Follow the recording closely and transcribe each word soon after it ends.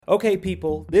Okay,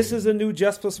 people, this is a new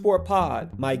Just for Sport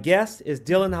pod. My guest is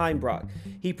Dylan Heimbrock.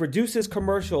 He produces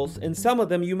commercials, and some of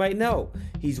them you might know.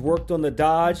 He's worked on the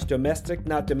Dodge Domestic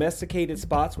Not Domesticated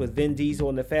spots with Vin Diesel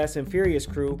and the Fast and Furious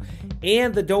crew,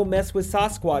 and the Don't Mess with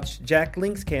Sasquatch Jack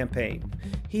Link's campaign.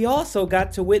 He also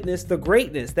got to witness the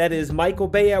greatness that is Michael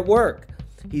Bay at work.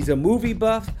 He's a movie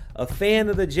buff, a fan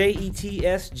of the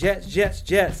Jets,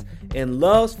 Jets, and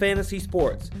loves fantasy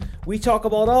sports. We talk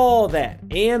about all that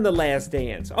and The Last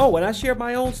Dance. Oh, and I share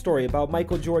my own story about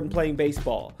Michael Jordan playing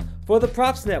baseball. For the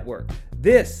Props Network,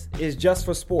 this is Just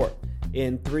for Sport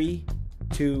in 3,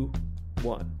 2,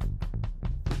 1.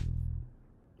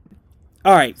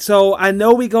 All right, so I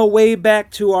know we go way back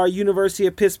to our University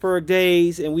of Pittsburgh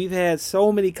days, and we've had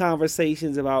so many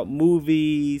conversations about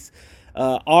movies,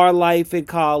 our life in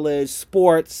college,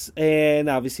 sports, and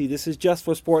obviously this is Just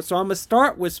for Sports, so I'm going to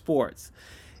start with sports.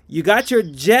 You got your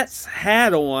Jets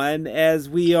hat on as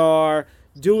we are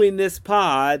doing this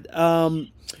pod.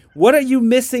 What are you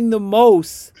missing the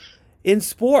most in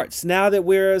sports now that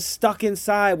we're stuck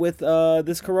inside with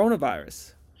this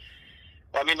coronavirus?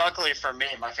 Well, I mean, luckily for me,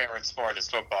 my favorite sport is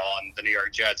football and the New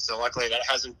York Jets. So luckily that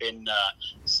hasn't been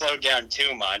slowed down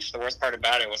too much. The worst part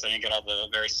about it was I didn't get all the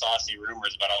very saucy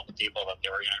rumors about all the people that they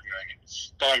were interviewing and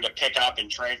going to pick up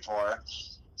and trade for,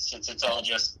 since it's all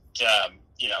just,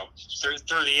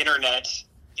 through the internet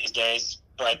these days.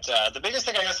 But the biggest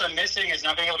thing I guess I'm missing is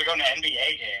not being able to go to an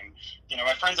NBA game. You know,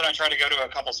 my friends and I try to go to a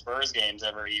couple Spurs games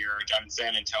every year down in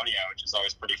San Antonio, which is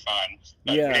always pretty fun.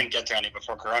 But we didn't get to any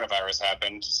before coronavirus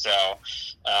happened, so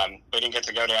we didn't get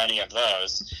to go to any of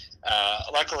those.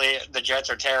 Luckily, the Jets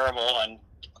are terrible and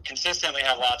consistently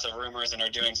have lots of rumors and are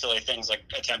doing silly things like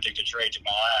attempting to trade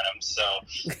Jamal Adams. So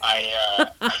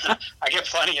I get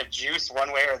plenty of juice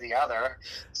one way or the other.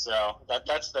 So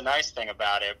that's the nice thing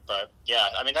about it. But yeah,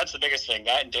 I mean, that's the biggest thing.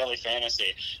 That and daily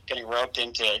fantasy, getting roped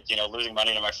into, losing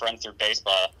money to my friend through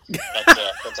baseball.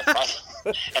 That's a fun.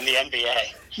 And the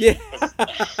NBA. Yeah.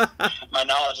 My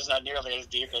knowledge is not nearly as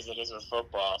deep as it is with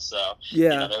football. So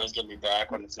yeah, they always get me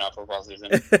back when it's not football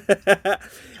season.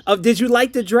 Did you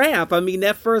like the draft? I mean,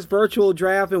 that first virtual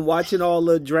draft and watching all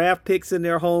the draft picks in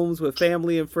their homes with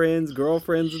family and friends,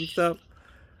 girlfriends and stuff.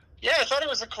 Yeah, I thought it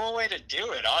was a cool way to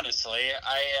do it, honestly.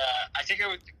 I think it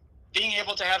would, being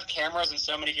able to have cameras in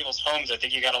so many people's homes, I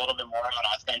think you got a little bit more of an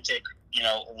authentic,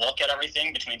 look at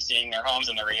everything between seeing their homes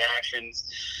and their reactions.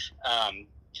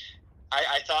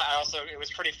 I thought also it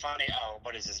was pretty funny. Oh,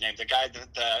 what is his name? The guy,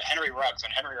 the Henry Ruggs.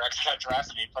 When Henry Ruggs got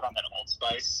drafted, he put on that Old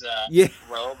Spice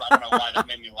robe. I don't know why that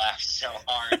made me laugh so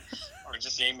hard. Or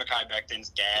just seeing Mekhi Becton's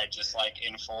dad just like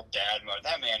in full dad mode.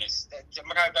 That man is,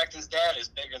 Mekhi Becton's dad is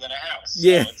bigger than a house.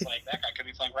 Yeah. So it's like that guy could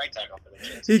be playing right tackle for the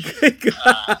Jets.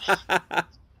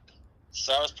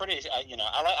 So it was pretty,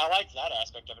 I liked that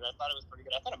aspect of it. I thought it was pretty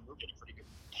good. I thought it moved at a pretty good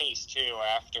pace too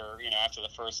after the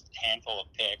first handful of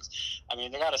picks. I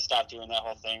mean, they got to stop doing that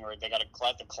whole thing where they got to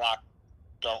let the clock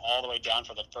go all the way down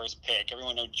for the first pick.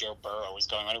 Everyone knew Joe Burrow was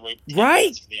going on.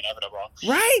 Right. For the inevitable.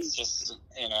 Right. It's just,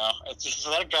 it's just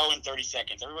let it go in 30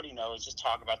 seconds. Everybody knows. Just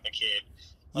talk about the kid.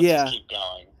 Let's just keep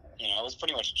going. It was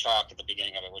pretty much chalk at the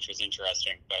beginning of it, which was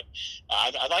interesting. But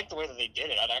I like the way that they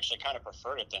did it. I'd actually kind of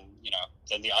preferred it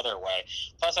than the other way.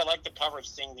 Plus, I like the coverage,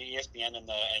 seeing the ESPN and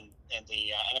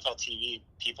the NFL TV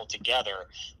people together.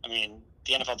 I mean,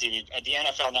 the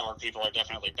NFL Network people are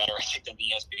definitely better, I think, than the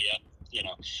ESPN.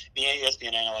 The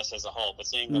ESPN analysts as a whole. But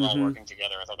seeing them all working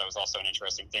together, I thought that was also an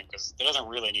interesting thing, because it doesn't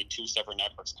really need two separate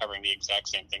networks covering the exact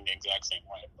same thing the exact same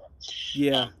way. But,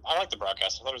 I like the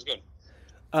broadcast. I thought it was good.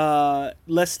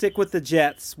 Let's stick with the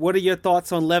Jets. What are your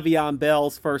thoughts on Le'Veon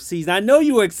Bell's first season? I know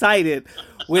you were excited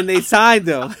when they signed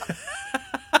him.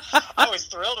 I was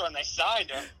thrilled when they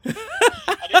signed him.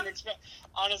 I didn't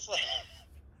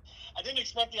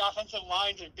expect the offensive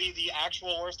line to be the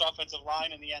actual worst offensive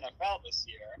line in the NFL this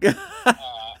year.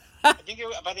 I think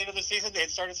by the end of the season, they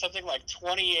had started something like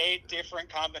 28 different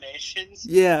combinations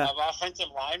of offensive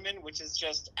linemen, which is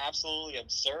just absolutely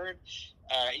absurd.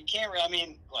 You can't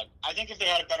really, I think if they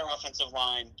had a better offensive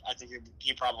line, I think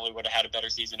he probably would have had a better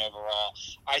season overall.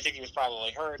 I think he was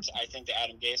probably hurt. I think that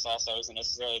Adam Gase also isn't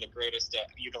necessarily the greatest at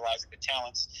utilizing the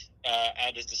talents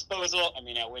at his disposal. I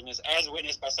mean, as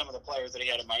witnessed by some of the players that he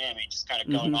had in Miami, just kind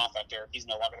of going off after he's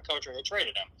no longer the coach or they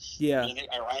traded him. Yeah.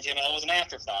 Ryan Tannehill was an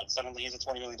afterthought. Suddenly he's a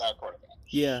 $20 million quarterback.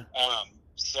 Yeah.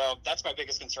 So that's my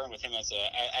biggest concern with him as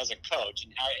a coach.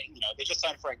 And they just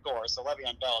signed Frank Gore, so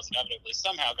Le'Veon Bell is inevitably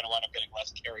somehow going to wind up getting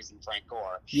less carries than Frank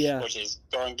Gore, which is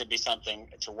going to be something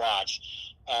to watch.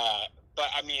 But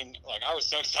I mean, I was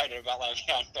so excited about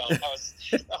Le'Veon Bell.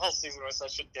 The whole season was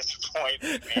such a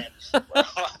disappointment, man.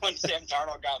 When Sam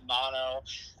Darnold got mono,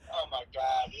 Oh my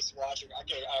God! Just watching, I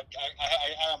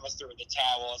almost threw in the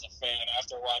towel as a fan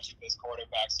after watching these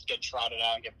quarterbacks get trotted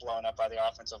out and get blown up by the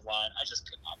offensive line. I just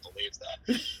could not believe that.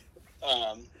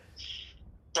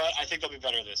 But I think they'll be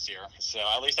better this year. So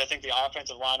at least I think the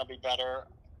offensive line will be better.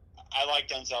 I like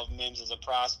Denzel Mims as a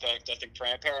prospect. I think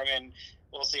Perriman,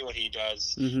 we'll see what he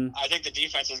does. Mm-hmm. I think the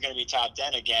defense is going to be top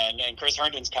 10 again, and Chris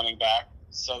Herndon's coming back,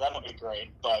 so that'll be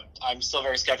great. But I'm still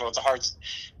very skeptical. It's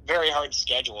a very hard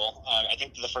schedule. I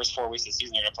think the first 4 weeks of the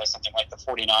season they're going to play something like the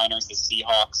 49ers, the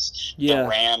Seahawks, the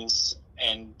Rams,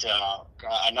 and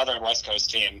another West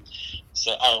Coast team.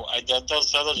 So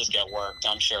they'll just get worked,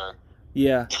 I'm sure.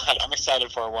 Yeah. I'm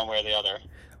excited for it one way or the other.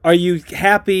 Are you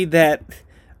happy that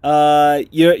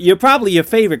you're probably your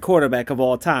favorite quarterback of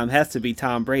all time has to be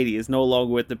Tom Brady is no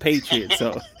longer with the Patriots,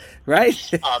 so right?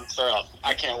 I'm thrilled.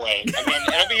 I can't wait. I mean,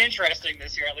 it'll be interesting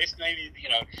this year. At least maybe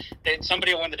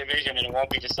somebody will win the division and it won't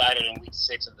be decided in week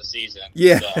 6 of the season.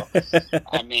 Yeah. So,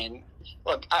 I mean,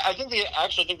 look, I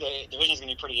actually think the division is going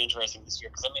to be pretty interesting this year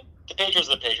because I mean the Patriots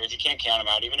are the Patriots. You can't count them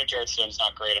out. Even if Jared Stidham's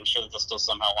not great, I'm sure that they'll still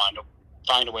somehow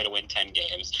find a way to win 10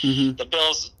 games. Mm-hmm. The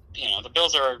Bills. The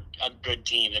Bills are a good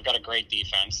team. They've got a great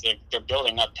defense. They're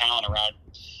building up talent around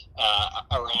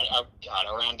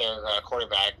their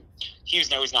quarterback. Hughes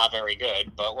knows not very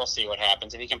good, but we'll see what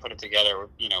happens. If he can put it together,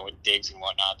 with Diggs and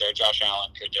whatnot there, Josh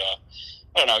Allen could,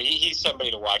 I don't know, he's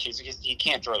somebody to watch. He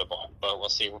can't throw the ball, but we'll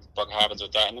see what happens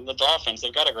with that. And then the Dolphins,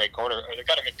 they've got a great they've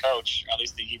got a good coach. At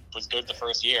least he was good the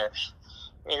first year.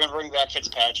 They're going to bring back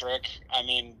Fitzpatrick. I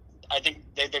mean, I think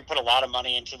they put a lot of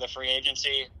money into the free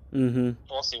agency. Mm-hmm.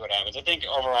 We'll see what happens. I think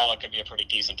overall it could be a pretty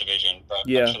decent division, but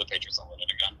yeah. I'm sure the Patriots will win it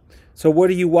again. So what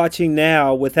are you watching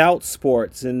now without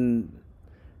sports? And,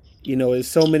 there's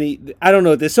so many, I don't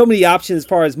know, there's so many options as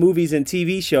far as movies and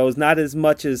TV shows, not as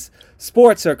much as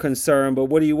sports are concerned, but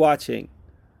what are you watching?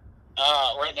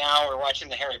 Right now we're watching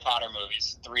the Harry Potter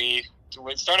movies. 3.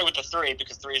 We started with the 3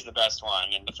 because 3 is the best one,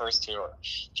 and the first 2 are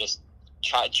just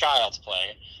child's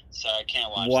play. So I can't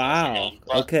watch. Wow.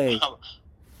 But, okay.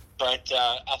 But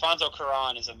Alfonso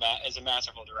Cuarón is a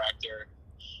masterful director.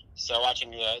 So watching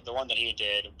the one that he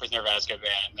did, Prisoner of Azkaban,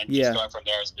 and then just going from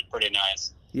there has been pretty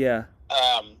nice. Yeah.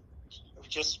 We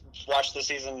just watched the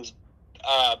season's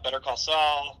Better Call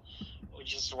Saul. We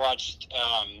just watched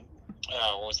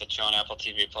what was the show on Apple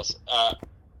TV Plus?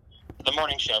 The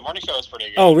Morning Show. Morning Show was pretty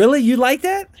good. Oh, really? You like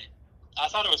that? I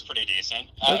thought it was pretty decent.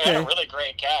 Okay. It had a really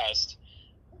great cast.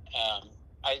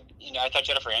 I thought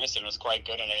Jennifer Aniston was quite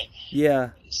good in it. Yeah.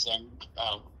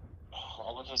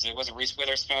 What was it? Was it Reese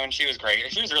Witherspoon? She was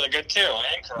great. She was really good too.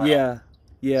 Yeah.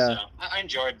 So I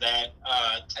enjoyed that.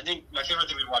 I think my favorite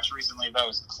thing we watched recently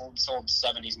was this old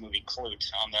 70s movie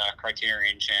Clute on the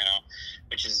Criterion Channel,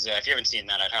 which is, if you haven't seen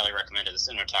that, I'd highly recommend it. The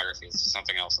cinematography is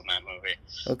something else in that movie.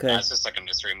 Okay. It's just like a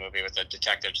mystery movie with a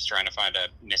detective just trying to find a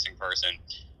missing person.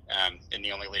 And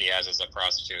the only lead he has is a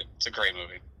prostitute. It's a great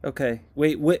movie. Okay.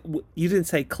 Wait, what you didn't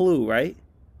say Clue, right?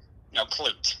 No,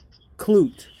 Clute.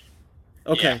 Clute.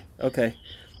 Okay. Yeah. Okay.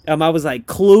 I was like,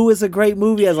 Clue is a great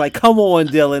movie. I was like, come on,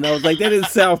 Dylan. I was like, that didn't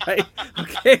sound right.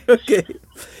 Okay.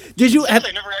 Did you? I've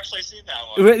never actually seen that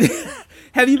one.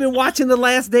 Have you been watching The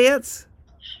Last Dance?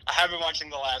 I have been watching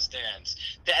The Last Dance.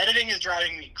 The editing is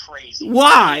driving me crazy.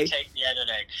 Why? Take the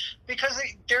editing because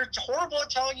they're horrible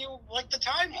at telling you the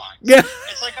timeline. Yeah.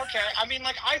 It's like, okay, I mean,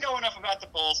 I know enough about the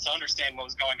Bulls to understand what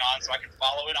was going on, so I can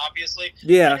follow it. Obviously.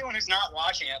 Yeah. For anyone who's not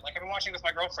watching it, I've been watching it with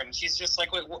my girlfriend, and she's just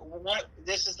like, wait, what?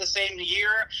 This is the same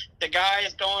year. The guy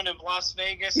is going to Las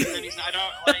Vegas, and then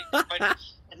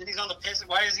and then he's on the Pistons.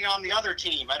 Why is he on the other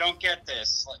team? I don't get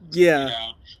this.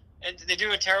 Yeah. And they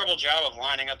do a terrible job of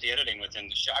lining up the editing within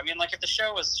the show. I mean, if the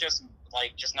show was just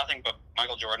nothing but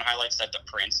Michael Jordan highlights set to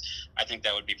Prince, I think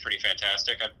that would be pretty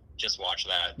fantastic. I'd just watch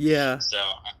that. Yeah. So,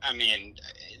 I mean,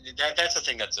 that's the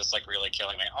thing that's just really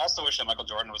killing me. I also wish that Michael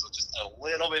Jordan was just a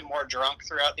little bit more drunk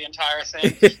throughout the entire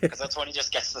thing, because that's when he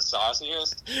just gets the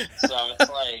sauciest. So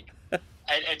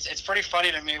it's it's pretty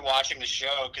funny to me watching the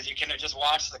show, because you can just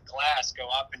watch the glass go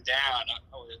up and down,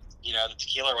 the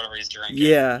tequila or whatever he's drinking.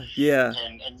 Yeah, yeah.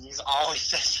 And he's always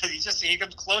he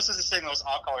comes closest to saying those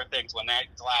off-color things when that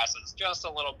glass is just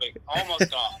a little bit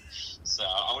almost gone. So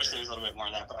I wish there was a little bit more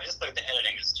of that, but I just think the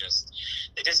editing is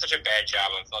they did such a bad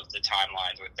job of the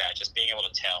timelines with that, just being able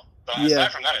to tell. But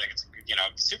aside from that, I think it's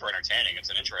super entertaining. It's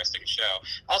an interesting show.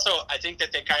 Also, I think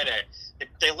that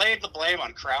they laid the blame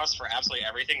on Krause for absolutely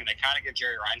everything, and they kind of give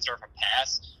Jerry Reinsdorf a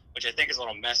pass, which I think is a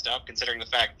little messed up, considering the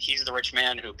fact he's the rich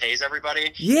man who pays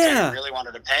everybody. Yeah. So he really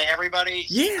wanted to pay everybody.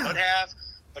 Yeah. He could have,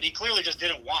 but he clearly just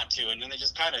didn't want to. And then they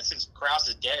just kind of, since Krause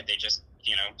is dead, they just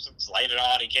just laid it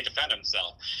on. He can't defend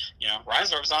himself.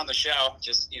 Reinsdorf was on the show,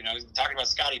 just, talking about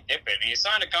Scottie Pippen. He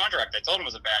signed a contract. I told him it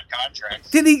was a bad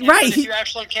contract. Did he? And right. If you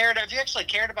actually cared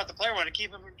about the player, wanted to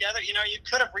keep him together, you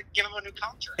could have given him a new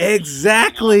contract.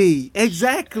 Exactly.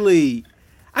 Exactly.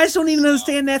 I just don't even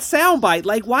understand that soundbite.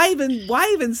 Like, why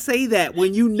even say that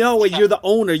when and you're the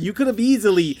owner? You could have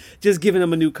easily just given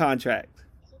him a new contract.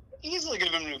 Easily give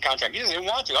him a new contract. He didn't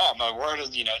want to. Oh, my word is,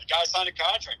 the guy signed a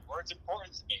contract. Word's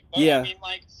important to me. But, yeah. I mean,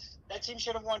 that team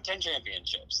should have won 10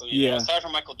 championships. So, yeah. Aside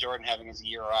from Michael Jordan having his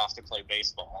year off to play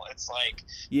baseball, it's like,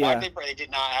 yeah. why they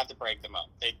did not have to break them up.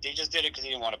 They just did it because he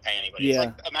didn't want to pay anybody. Yeah.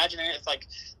 It's like,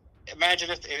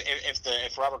 imagine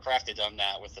if Robert Kraft had done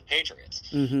that with the Patriots.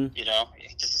 Mm-hmm. He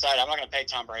just decided, I'm not going to pay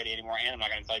Tom Brady anymore, and I'm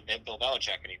not going to pay Bill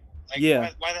Belichick anymore. Yeah.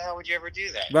 Why the hell would you ever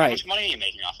do that? Right. How much money are you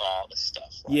making off of all this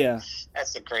stuff? Yeah.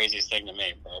 That's the craziest thing to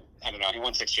me, bro. I don't know. He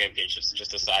won 6 championships and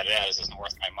just decided, this isn't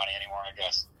worth my money anymore, I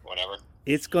guess. Whatever.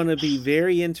 It's going to be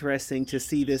very interesting to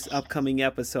see this upcoming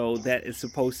episode that is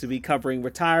supposed to be covering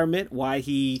retirement, why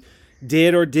he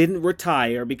did or didn't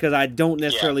retire, because I don't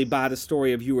necessarily buy the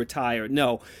story of you retired.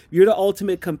 No, you're the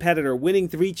ultimate competitor. Winning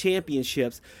 3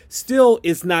 championships still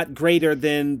is not greater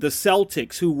than the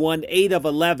Celtics, who won 8 of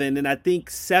 11 and I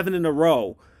think 7 in a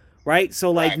row, right?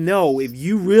 So, no, if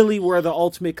you really were the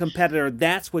ultimate competitor,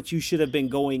 that's what you should have been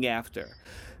going after.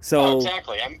 So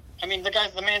exactly. I mean, the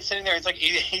man sitting there. It's like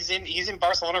he's in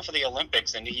Barcelona for the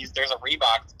Olympics, and there's a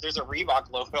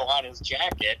Reebok logo on his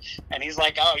jacket, and he's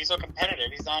like, oh, he's so competitive.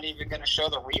 He's not even going to show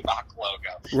the Reebok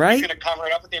logo. Right. He's going to cover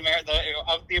it up with the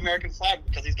American flag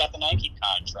because he's got the Nike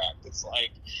contract. It's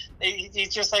like he's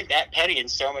just like that petty in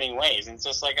so many ways, and it's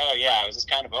just like, oh yeah, I was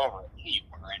just kind of over it. You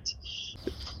weren't.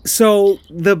 So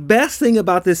the best thing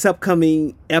about this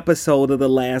upcoming episode of The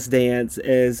Last Dance,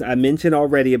 as I mentioned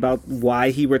already about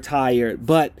why he retired,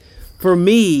 but for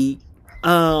me,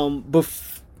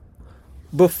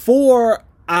 before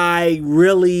I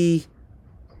really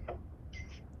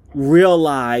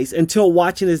realized until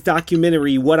watching this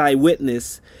documentary what I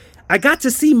witnessed, I got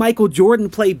to see Michael Jordan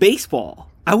play baseball.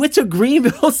 I went to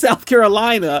Greenville, South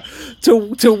Carolina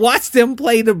to watch them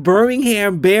play the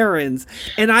Birmingham Barons,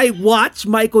 and I watched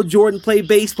Michael Jordan play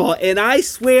baseball, and I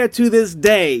swear to this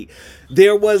day,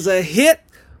 there was a hit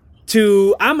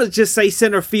to, I'm going to just say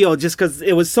center field just because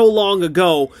it was so long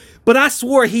ago, but I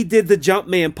swore he did the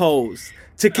Jumpman pose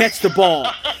to catch the ball,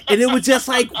 and it was just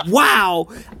like, wow,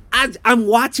 I'm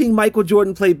watching Michael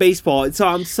Jordan play baseball, and so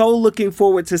I'm so looking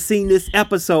forward to seeing this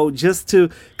episode just to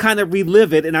kind of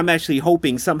relive it, and I'm actually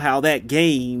hoping somehow that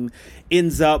game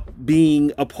ends up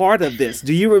being a part of this.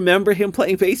 Do you remember him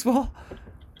playing baseball?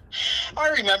 I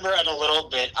remember it a little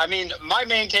bit. I mean, my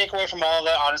main takeaway from all of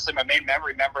that, honestly, my main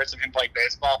remembrance of him playing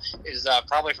baseball is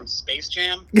probably from Space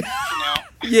Jam.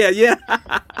 Yeah.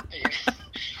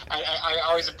 I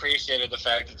always appreciated the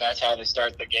fact that that's how they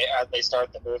start the game. They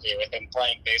start the movie with him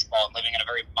playing baseball and living in a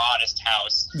very modest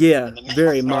house. Yeah, in the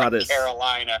very North modest.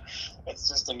 Carolina. It's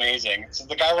just amazing. So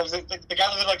the guy lives in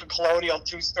like a colonial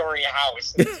 2-story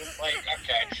house. It's just like,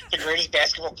 okay, the greatest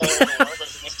basketball player in the world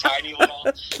lives in this tiny little,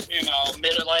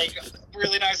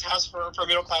 really nice house for a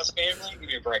middle class family. Give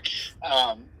me a break.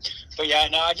 But yeah,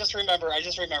 no, I just remember how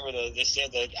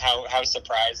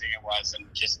surprising it was, and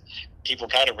just people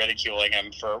kind of ridiculing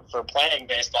him for playing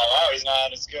baseball. Oh, he's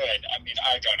not as good. I mean,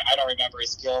 I don't remember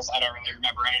his skills. I don't really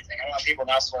remember anything. I know people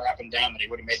now swear up and down that he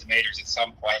would have made the majors at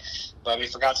some point, but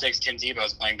for God's sakes, Tim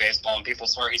Tebow's playing baseball, and people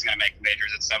swear he's going to make the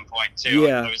majors at some point too.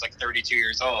 Yeah, he was like 32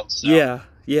 years old. So,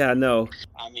 yeah, no.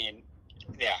 I mean,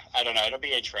 yeah, I don't know. It'll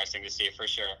be interesting to see for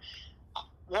sure.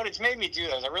 What it's made me do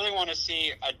though is I really want to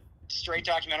see a straight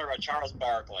documentary about Charles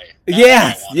Barkley.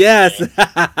 Yes.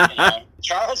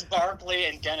 Charles Barkley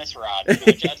and Dennis Rodman.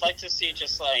 I'd like to see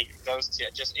just like those two,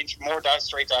 just more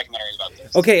straight documentaries about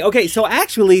this. Okay. So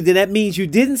actually, then that means you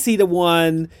didn't see the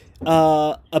one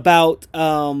about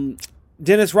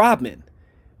Dennis Rodman.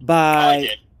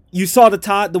 You saw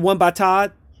the one by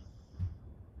Todd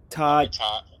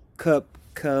Cub.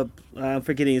 I'm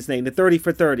forgetting his name. The 30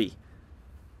 for 30.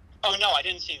 Oh, no, I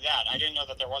didn't see that. I didn't know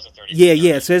that there was a 30 for 30.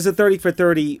 Yeah. So there's a 30 for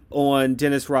 30 on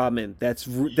Dennis Rodman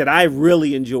that I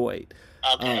really enjoyed.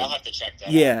 Okay, I'll have to check that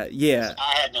out. Yeah.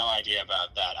 I had no idea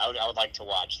about that. I would like to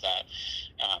watch that.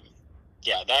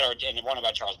 And one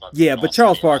about Charles Barkley. Yeah, but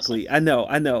Charles Barkley, awesome.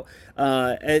 I know.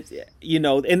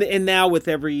 And now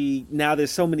now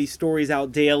there's so many stories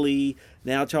out daily.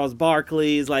 Now Charles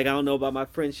Barkley is like, I don't know about my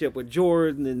friendship with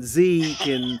Jordan and Zeke,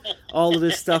 and all of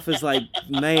this stuff is like,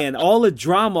 man, all the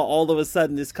drama all of a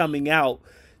sudden is coming out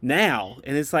now,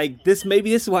 and it's like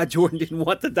maybe this is why Jordan didn't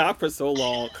want the doc for so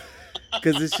long.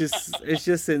 because it's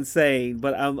just insane.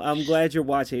 But I'm glad you're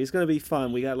watching. It's gonna be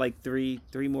fun. We got like three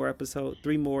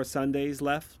more Sundays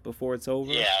left before it's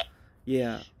over. Yeah.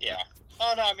 Yeah. Yeah.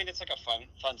 Oh no, I mean it's like a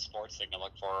fun sports thing to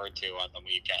look forward to on the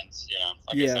weekends.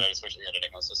 Like Yeah. I said, I just wish the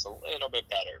editing was just a little bit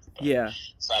better. But Yeah.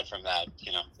 aside from that,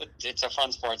 it's a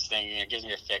fun sports thing. It gives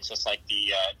me a fix, just like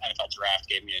the NFL draft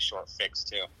gave me a short fix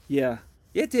too. Yeah.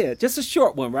 It did. Just a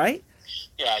short one, right?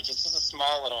 Yeah, just a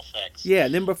small little fix. Yeah.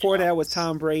 And then before that was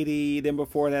Tom Brady. Then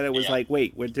before that it was like,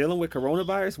 wait, we're dealing with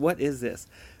coronavirus. What is this?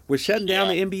 We're shutting down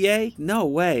the NBA? No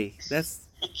way.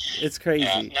 It's crazy.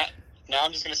 Yeah, now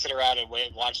I'm just going to sit around and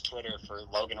watch Twitter for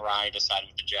Logan Rye deciding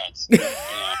with the Jets.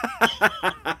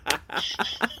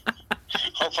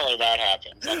 Hopefully that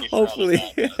happens. Hopefully.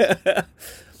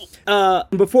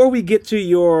 Before we get to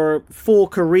your full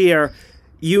career,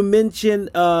 you mentioned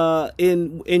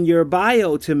in your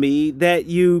bio to me that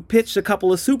you pitched a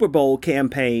couple of Super Bowl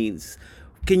campaigns.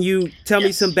 Can you tell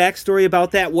me some backstory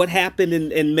about that? What happened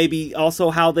and maybe also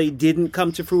how they didn't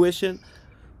come to fruition?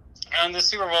 The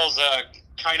Super Bowl's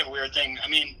kind of weird thing. I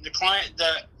mean,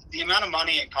 the amount of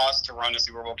money it costs to run a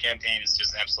Super Bowl campaign is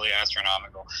just absolutely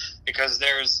astronomical, because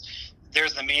there's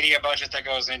the media budget that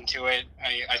goes into it.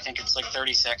 I think it's like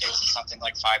 30 seconds, it's something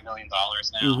like $5 million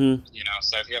now. Mm-hmm.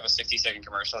 So if you have a 60-second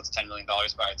commercial, it's $10 million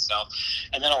by itself.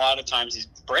 And then a lot of times these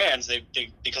brands, they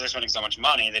because they're spending so much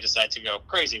money, they decide to go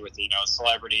crazy with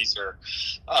celebrities or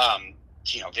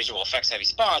visual effects heavy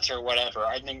spots or whatever.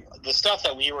 I think the stuff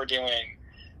that we were doing,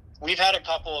 we've had a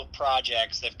couple of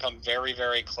projects that have come very,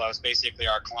 very close. Basically,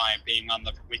 our client being on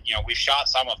we've shot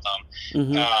some of them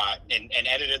and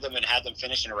edited them and had them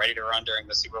finished and ready to run during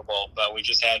the Super Bowl. But we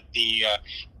just had the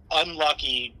unluck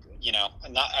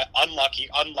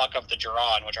of the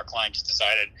draw in which our client just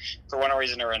decided, for one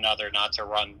reason or another, not to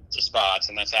run the spots,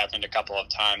 and that's happened a couple of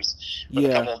times with a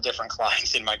couple of different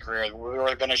clients in my career. We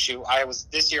were going to shoot.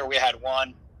 This year we had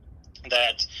one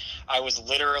that I was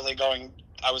literally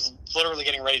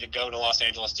getting ready to go to Los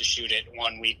Angeles to shoot it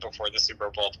 1 week before the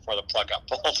Super Bowl, before the plug got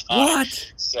pulled on.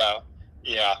 What? So,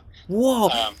 yeah. Whoa.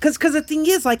 Because the thing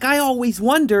is, like, I always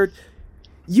wondered,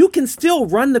 you can still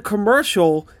run the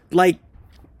commercial, like,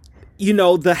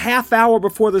 the half hour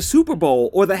before the Super Bowl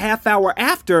or the half hour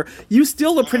after. You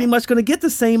still are pretty much going to get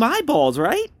the same eyeballs,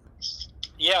 right?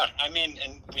 Yeah. I mean,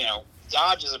 and,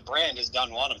 Dodge as a brand has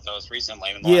done one of those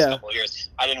recently in the last couple of years.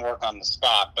 I didn't work on the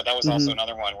spot, but that was also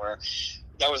another one where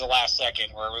that was the last second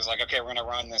where it was like, okay, we're going to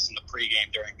run this in the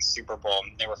pregame during the Super Bowl.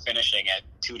 And they were finishing it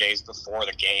 2 days before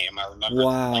the game. I remember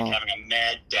having a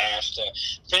mad dash to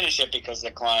finish it because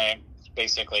the client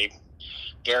basically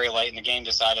very late in the game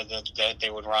decided that they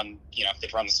would run,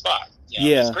 they'd run the spot.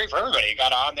 It was great for everybody. It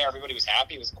got on there. Everybody was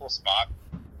happy. It was a cool spot.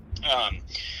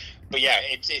 But yeah,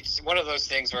 it's one of those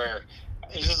things where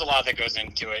there's just a lot that goes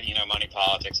into it, money,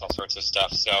 politics, all sorts of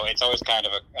stuff. So it's always kind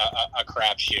of a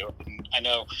crapshoot. I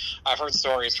know I've heard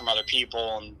stories from other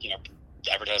people and,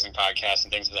 advertising podcasts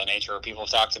and things of that nature where people have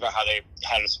talked about how they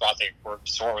had a spot they were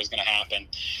sure was going to happen.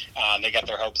 They got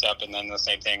their hopes up, and then the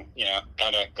same thing,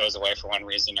 kind of goes away for one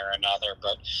reason or another.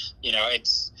 But,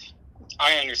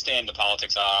 I understand the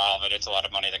politics of all of it. It's a lot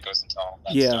of money that goes into all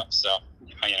of that stuff. So,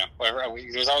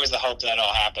 there's always the hope that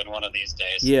it'll happen one of these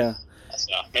days. Yeah.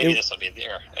 So maybe this will be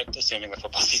there, assuming the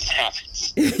football season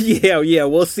happens. Yeah,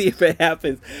 we'll see if it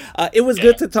happens. It was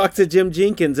good to talk to Jim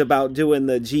Jenkins about doing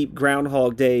the Jeep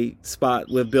Groundhog Day spot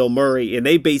with Bill Murray, and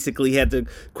they basically had to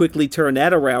quickly turn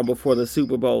that around before the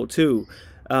Super Bowl, too.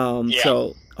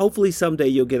 So hopefully someday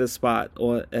you'll get a spot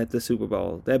at the Super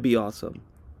Bowl. That'd be awesome.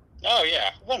 Oh,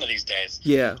 yeah, one of these days.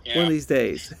 Yeah, one of these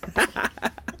days.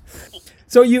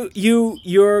 So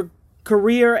you're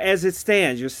career as it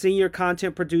stands, you're senior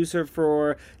content producer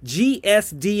for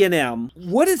GSD&M.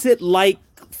 What is it like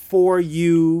for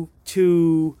you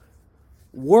to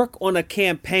work on a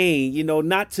campaign,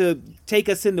 not to take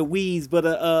us in the weeds, but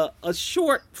a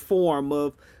short form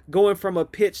of going from a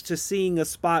pitch to seeing a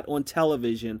spot on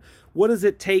television? What does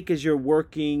it take as you're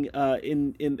working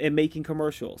in making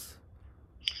commercials?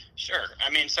 Sure. I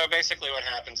mean, so basically what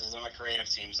happens is on my creative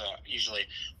teams, usually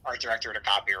art director to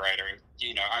copywriter,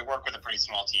 I work with a pretty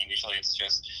small team. Usually it's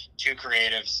just 2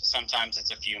 creatives. Sometimes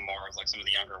it's a few more, like some of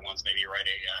the younger ones, maybe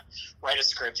write a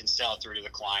script and sell it through to the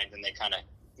client, and they kind of,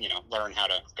 learn how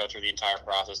to go through the entire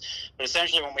process. But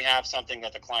essentially when we have something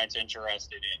that the client's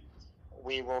interested in,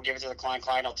 we will give it to the client.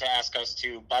 Client will ask us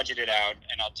to budget it out,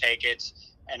 and I'll take it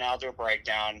and I'll do a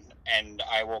breakdown, and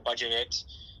I will budget it.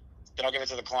 Then I'll give it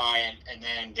to the client, and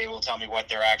then they will tell me what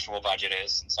their actual budget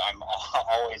is. And so I'm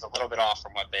always a little bit off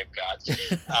from what they've got.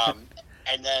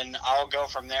 And then I'll go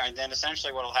from there. And then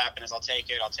essentially what will happen is I'll take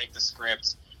the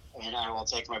script, and I will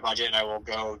take my budget, and I will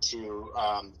go to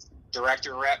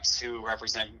director reps who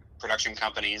represent production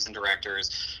companies and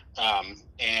directors,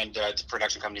 and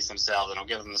production companies themselves, and I'll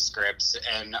give them the scripts,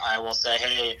 and I will say,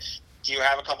 hey, do you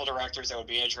have a couple directors that would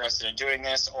be interested in doing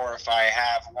this? Or if I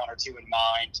have one or two in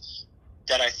mind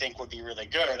that I think would be really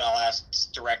good, I'll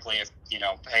ask directly if,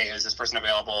 hey, is this person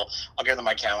available? I'll give them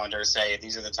my calendar, say,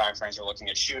 these are the time frames we're looking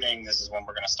at shooting. This is when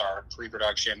we're going to start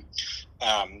pre-production.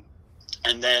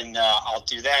 And then I'll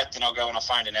do that. Then I'll go and I'll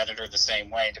find an editor the same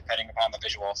way, depending upon the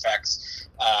visual effects,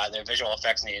 their visual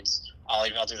effects needs.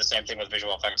 I'll do the same thing with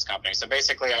visual effects companies. So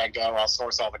basically, I'll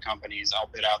source all the companies, I'll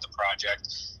bid out the project,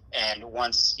 and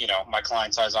once my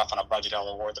client signs off on a budget, I'll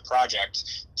award the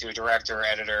project to a director,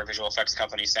 editor, visual effects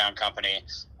company, sound company,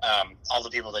 all the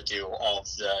people that do all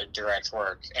of the direct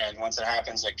work. And once it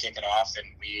happens, I kick it off and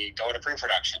we go into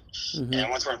pre-production. Mm-hmm. And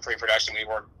once we're in pre-production, we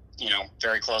work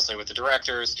very closely with the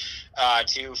directors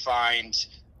to find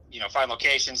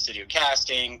locations, to do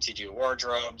casting, to do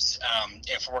wardrobes.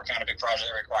 If we're working on a big project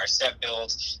that requires set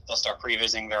builds, they'll start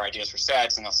pre-visiting their ideas for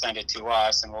sets, and they'll send it to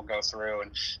us, and we'll go through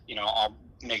and, I'll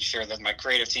make sure that my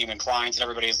creative team and clients and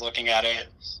everybody is looking at it,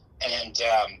 and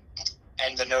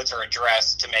the notes are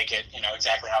addressed to make it,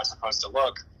 exactly how it's supposed to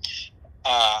look.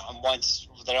 Once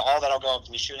all that'll go up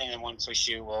to the shooting, and once we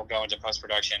shoot, we'll go into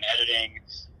post-production editing.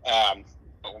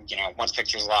 Once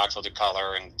picture's locked, we'll do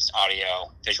color and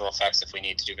audio, visual effects if we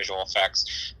need to do visual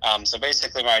effects. So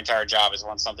basically my entire job is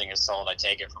once something is sold, I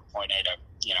take it from point A to,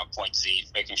 point Z,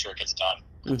 making sure it gets done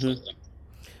completely.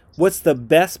 Mm-hmm. What's the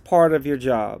best part of your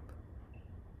job?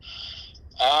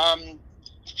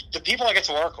 The people I get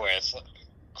to work with,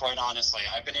 quite honestly.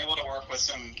 I've been able to work with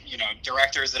some,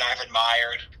 directors that I've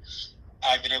admired.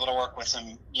 I've been able to work with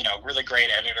some, really great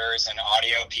editors and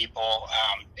audio people.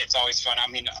 It's always fun.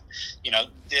 I mean,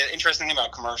 the interesting thing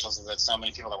about commercials is that so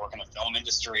many people that work in the film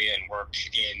industry and work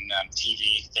in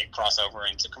TV, they cross over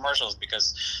into commercials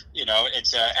because,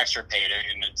 it's extra paid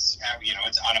and it's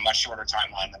on a much shorter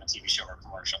timeline than a TV show or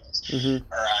commercial is, mm-hmm.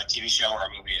 or a TV show or a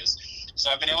movie is. So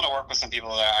I've been able to work with some people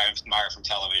that I admire from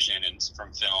television and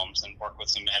from films, and work with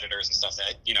some editors and stuff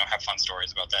that, have fun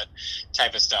stories about that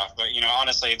type of stuff. But,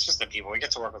 honestly, it's just the people. We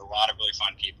get to work with a lot of really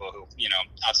fun people who,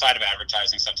 outside of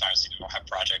advertising, sometimes, have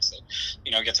projects that,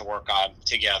 get to work on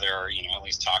together, or, at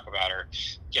least talk about or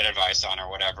get advice on or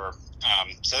whatever.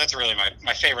 So that's really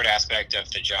my favorite aspect of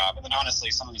the job. And then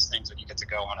honestly, some of these things when you get to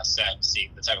go on a set and see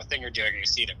the type of thing you're doing, you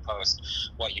see it in post,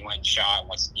 what you went and shot,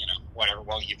 what's,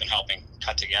 what you've been helping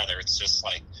cut together. It's just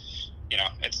like,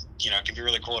 it's, it can be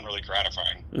really cool and really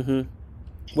gratifying. Mm-hmm.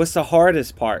 What's the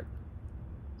hardest part?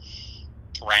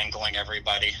 Wrangling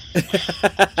everybody.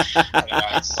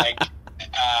 It's like,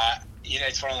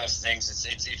 it's one of those things.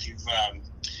 It's if you've,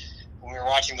 when we were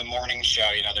watching the morning show,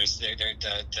 there's the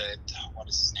what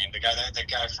is his name? The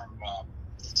guy from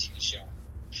the TV show.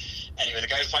 Anyway, the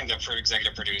guy who's playing the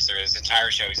executive producer, his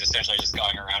entire show, he's essentially just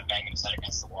going around banging his head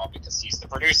against the wall because he's the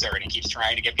producer and he keeps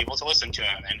trying to get people to listen to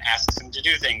him and asks him to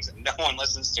do things, and no one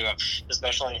listens to him,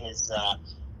 especially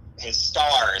his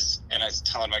stars. And I was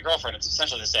telling my girlfriend, it's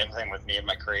essentially the same thing with me and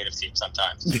my creative team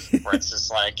sometimes, where it's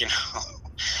just like, you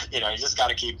just got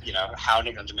to keep,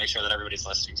 hounding them to make sure that everybody's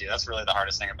listening to you. That's really the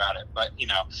hardest thing about it. But,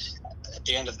 at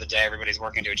the end of the day, everybody's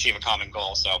working to achieve a common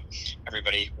goal. So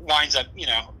everybody winds up,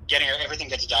 everything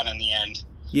gets done in the end.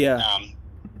 Yeah.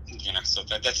 So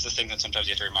that's the thing that sometimes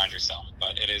you have to remind yourself.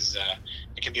 But it is,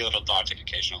 it can be a little daunting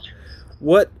occasionally.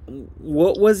 What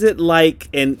was it like?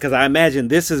 And because I imagine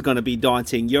this is going to be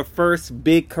daunting. Your first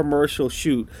big commercial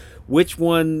shoot. Which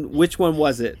one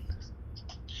was it?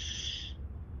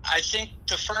 I think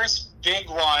the first big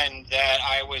one that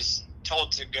I was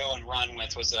told to go and run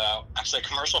with was actually a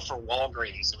commercial for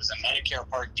Walgreens. It was a Medicare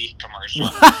Part D commercial.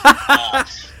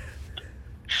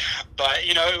 But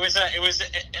it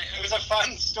was a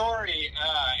fun story.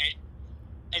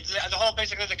 The whole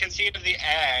basically the conceit of the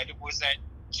ad was that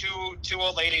two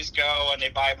old ladies go and they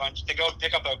buy they go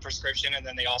pick up a prescription, and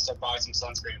then they also buy some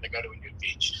sunscreen and they go to a nude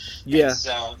beach. Yeah. And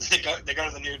so they go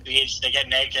to the nude beach, they get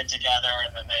naked together,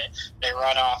 and then they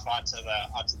run off onto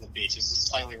the beach. It's a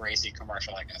slightly racy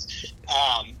commercial, I guess.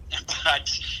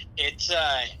 But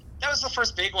that was the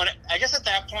first big one. I guess at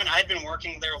that point I'd been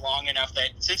working there long enough that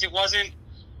since it wasn't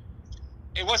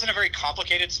a very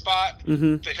complicated spot,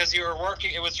 mm-hmm. because you were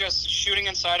working, it was just shooting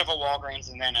inside of a Walgreens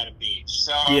and then at a beach.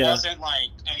 So It wasn't like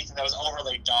anything that was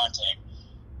overly daunting.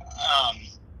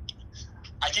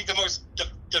 I think the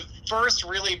first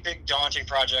really big daunting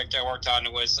project I worked on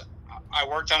was I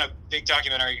worked on a big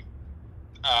documentary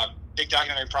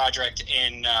project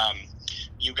in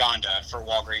Uganda for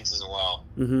Walgreens as well.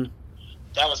 Mm-hmm.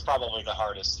 That was probably the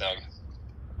hardest thing.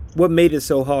 What made it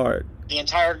so hard? The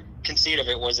entire conceit of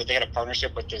it was that they had a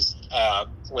partnership with this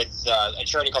with a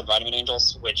charity called Vitamin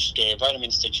Angels, which gave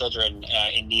vitamins to children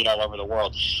in need all over the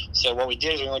world. So what we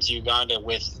did is we went to Uganda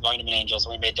with Vitamin Angels,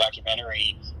 and we made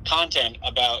documentary content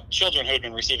about children who had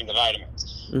been receiving the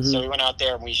vitamins. Mm-hmm. So we went out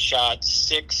there and we shot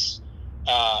six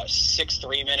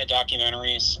 3-minute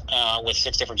documentaries with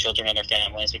 6 different children and their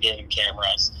families. We gave them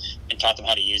cameras and taught them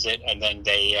how to use it, and then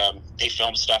they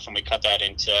filmed stuff, and we cut that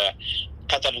into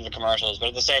commercials. But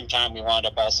at the same time, we wound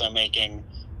up also making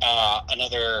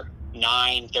another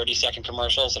 9 30-second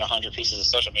commercials and 100 pieces of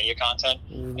social media content.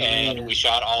 Mm-hmm. And we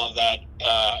shot all of that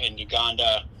in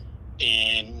Uganda.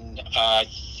 I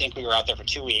think we were out there for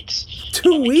 2 weeks.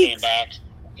 2 weeks? We came back.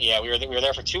 Yeah, we were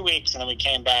there for 2 weeks, and then we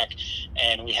came back,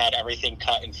 and we had everything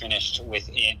cut and finished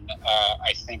within,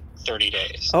 I think, 30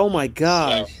 days. Oh, my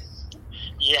gosh. So,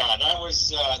 yeah, that was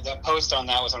the post on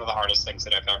that was one of the hardest things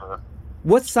that I've ever.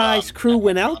 What size crew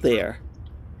went out there?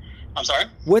 I'm sorry?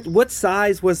 What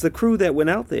size was the crew that went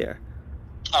out there?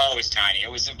 Oh, it was tiny.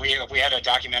 We had a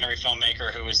documentary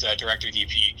filmmaker who was a director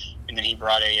DP, and then he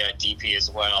brought a DP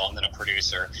as well, and then a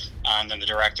producer. And then the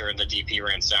director and the DP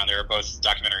ran sound. They were both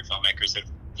documentary filmmakers that,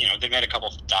 they made a couple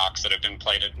of docs that have been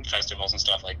played at festivals and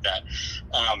stuff like that.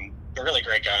 They're really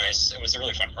great guys. It was a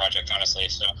really fun project, honestly.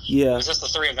 So yeah, it was just the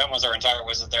 3 of them was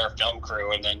their film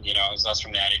crew, and then it was us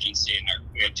from the ad agency, and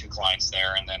we had 2 clients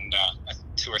there, and then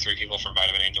 2 or 3 people from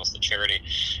Vitamin Angels, the charity,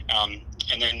 and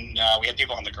then we had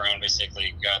people on the ground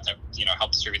basically that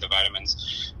helped distribute the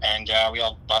vitamins, and we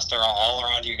all busted all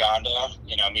around Uganda,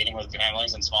 meeting with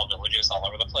families in small villages all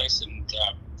over the place, and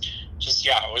it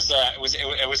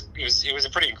was a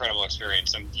pretty incredible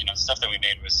experience, and stuff that we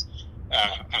made was.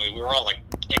 We were all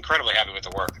incredibly happy with the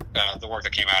work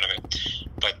that came out of it.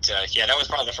 But that was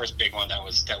probably the first big one that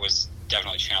was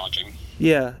definitely challenging.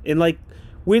 Yeah, and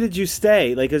where did you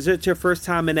stay? Is it your first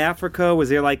time in Africa? Was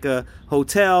there a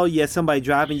hotel? You had somebody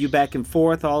driving you back and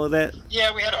forth, all of that?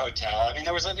 Yeah, we had a hotel. I mean,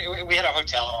 we had a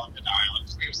hotel on the Nile.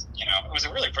 It was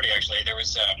really pretty actually. There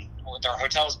was our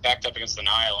hotel was backed up against the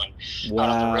Nile, and wow. Out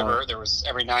on the river,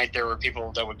 every night there were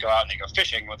people that would go out and they go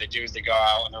fishing. What they do is they go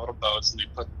out in their little boats and they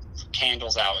put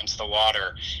candles out into the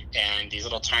water, and these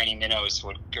little tiny minnows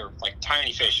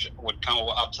tiny fish would come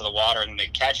up to the water, and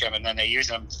they'd catch them, and then they use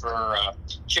them for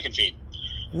chicken feed.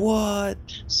 What?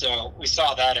 So we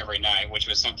saw that every night, which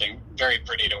was something very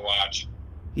pretty to watch.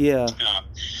 Yeah.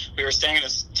 We were staying in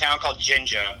this town called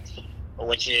Jinja,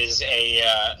 which is a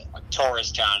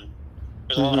tourist town.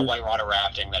 There's a lot of whitewater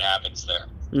rafting that happens there.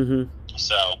 Mm-hmm.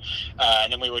 So,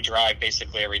 and then we would drive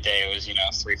basically every day. It was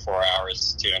 3-4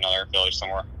 hours to another village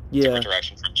somewhere, different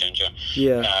direction from Jinja.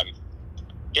 Yeah.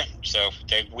 So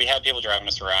we had people driving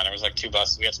us around. There was 2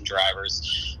 buses. We had some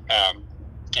drivers,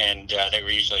 and they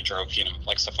usually drove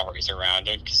safaris around.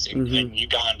 In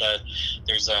Uganda,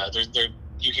 there's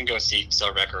you can go see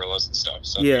silverback gorillas and stuff.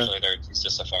 So usually they're used to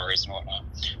safaris and whatnot.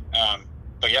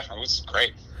 But it was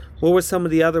great. What were some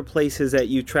of the other places that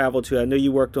you traveled to? I know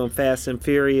you worked on Fast and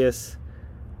Furious.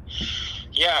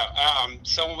 Yeah,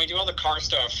 so when we do all the car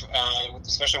stuff,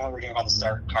 especially when we're doing all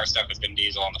the car stuff with Vin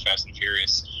Diesel and the Fast and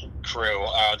Furious crew,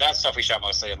 that stuff we shot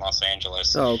mostly in Los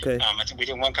Angeles. Oh, okay. I think we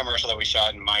did one commercial that we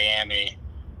shot in Miami.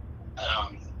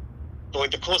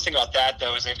 But the coolest thing about that,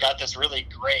 though, is they've got this really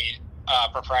great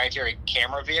proprietary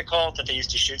camera vehicle that they use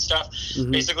to shoot stuff.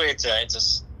 Mm-hmm. Basically, it's a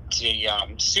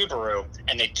Subaru,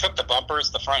 and they took the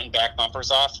front and back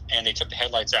bumpers off, and they took the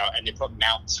headlights out, and they put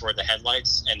mounts where the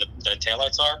headlights and the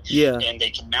taillights are. Yeah. And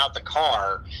they can mount the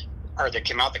camera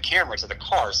to the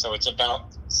car, so it's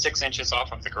about 6 inches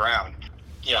off of the ground.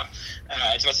 Yeah,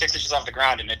 it's about 6 inches off the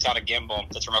ground, and it's on a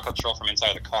gimbal that's remote control from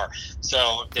inside the car,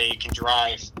 so they can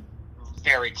drive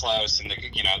very close, and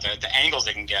the angles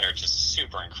they can get are just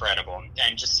super incredible.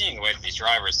 And just seeing the way that these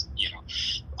drivers,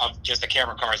 of just the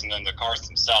camera cars and then the cars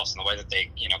themselves, and the way that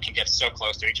they, can get so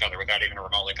close to each other without even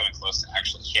remotely coming close to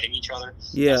actually hitting each other.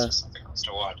 Yeah, that's just something else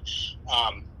to watch.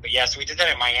 So we did that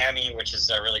in Miami, which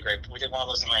is really great. We did one of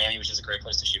those in Miami, which is a great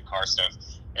place to shoot car stuff,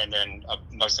 and then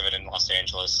most of it in Los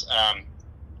Angeles. I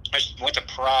went to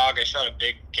Prague. I shot a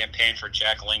big campaign for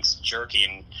Jack Link's Jerky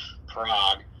in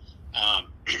Prague.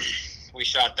 We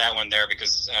shot that one there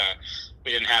because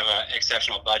we didn't have an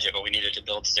exceptional budget, but we needed to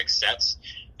build 6 sets.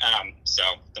 So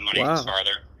the money was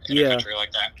farther in a country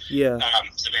like that. Yeah.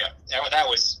 That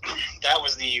was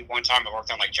the one time I worked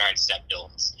on giant set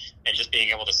builds, and just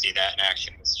being able to see that in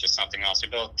action was just something else. We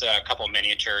built a couple of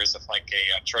miniatures of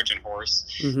a Trojan horse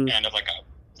and of a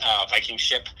Viking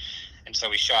ship, and so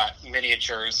we shot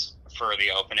miniatures for the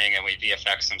opening, and we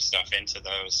VFX some stuff into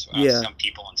those, some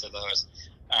people into those.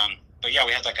 But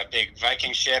we had a big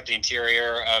Viking ship, the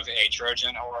interior of a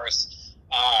Trojan horse,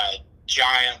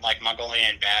 giant like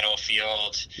Mongolian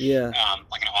battlefield, Yeah.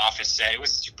 like an office set. It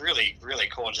was really, really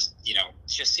cool. Just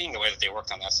just seeing the way that they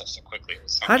worked on that stuff so quickly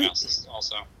was something else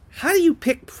also. How do you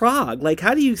pick Prague? Like,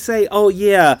 how do you say, oh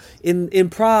yeah, in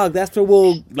Prague, that's where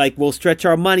we'll stretch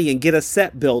our money and get a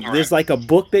set built? Right. There's like a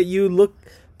book that you look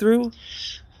through.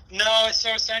 No,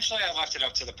 so essentially I left it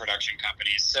up to the production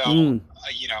companies. So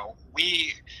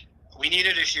we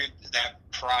needed to shoot that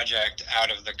project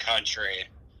out of the country.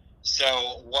 So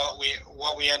what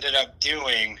we ended up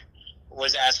doing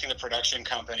was asking the production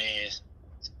companies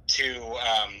to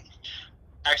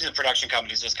actually the production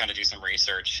companies just kind of do some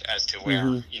research as to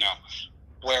where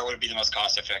where would be the most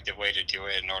cost effective way to do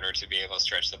it in order to be able to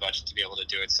stretch the budget to be able to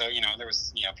do it. So there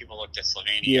was people looked at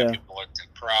Slovenia, people looked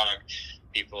at Prague,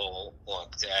 people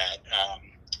looked at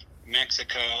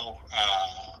Mexico,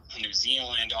 New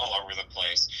Zealand, all over the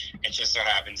place. It just so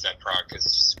happens that Prague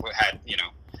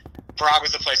Prague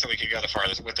was the place that we could go the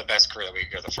farthest with the best crew that we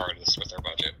could go the farthest with our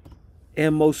budget.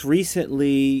 And most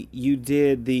recently, you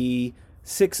did the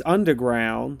 6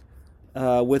 Underground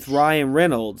with Ryan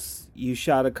Reynolds. You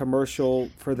shot a commercial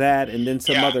for that, and then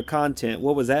some other content.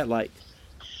 What was that like?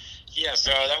 Yeah,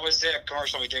 so that was a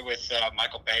commercial we did with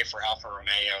Michael Bay for Alfa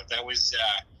Romeo. That was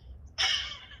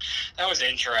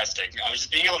interesting.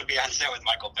 Just being able to be on set with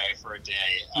Michael Bay for a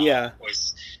day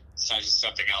was just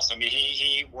something else. I mean,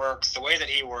 he works the way that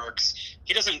he works.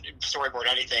 He doesn't storyboard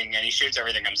anything, and he shoots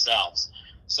everything himself.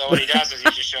 So what he does is he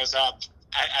just shows up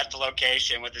at the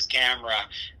location with his camera,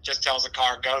 just tells the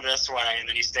car, go this way, and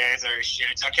then he stays there, he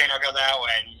shoots, okay, now go that way,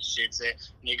 and he shoots it,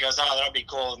 and he goes, oh, that'll be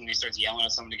cool, and he starts yelling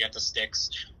at someone to get the sticks,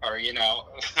 or,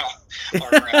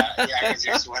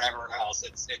 just whatever else.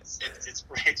 It's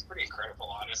pretty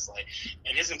incredible, honestly.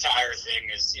 And his entire thing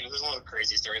is, there's a lot of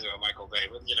crazy stories about Michael Bay,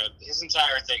 but, his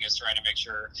entire thing is trying to make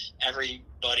sure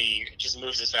everybody just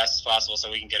moves as fast as possible so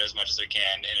we can get as much as we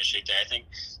can in a shoot day. I think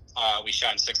we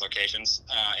shot in 6 locations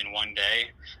in one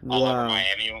day, all over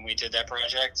Miami when we did that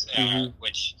project,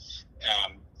 which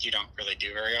you don't really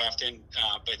do very often.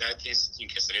 But that is,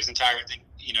 his entire thing,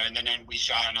 and then we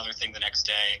shot another thing the next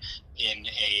day in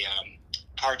a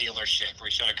car dealership where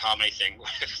we shot a comedy thing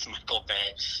with Michael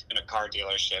Bay in a car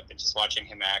dealership, and just watching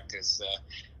him act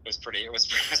was pretty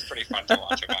fun to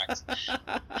watch him act.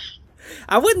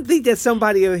 I wouldn't think that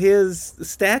somebody of his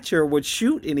stature would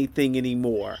shoot anything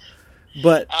anymore.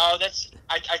 But I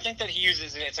think that he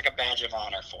uses it. It's like a badge of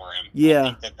honor for him. Yeah,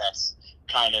 I think that's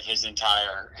kind of his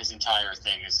entire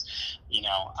thing is,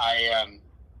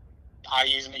 I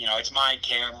use, it's my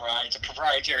camera. It's a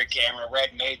proprietary camera. Red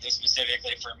made this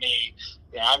specifically for me.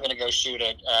 I'm going to go shoot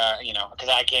it, because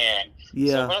I can.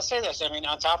 Yeah. So when I say this, I mean,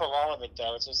 on top of all of it,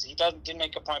 though, it's just, didn't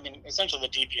make a point. I mean, essentially the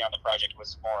DP on the project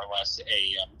was more or less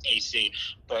a AC,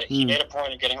 but he made a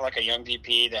point of getting like a young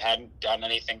DP that hadn't done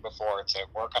anything before to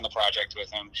work on the project with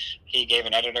him. He gave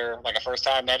an editor, like a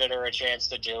first-time editor, a chance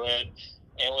to do it.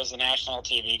 It was a national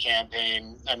TV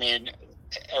campaign. I mean,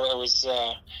 it was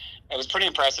pretty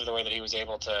impressive the way that he was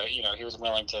able to, he was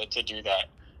willing to do that.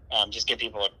 Just give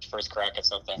people a first crack at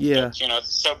something. Yeah. But,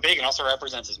 it's so big and also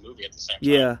represents his movie at the same time.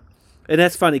 Yeah. And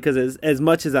that's funny because as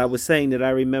much as I was saying that,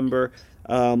 I remember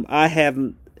I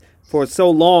haven't, for so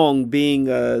long being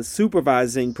a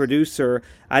supervising producer,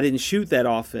 I didn't shoot that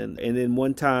often. And then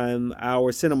one time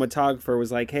our cinematographer was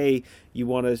like, hey, you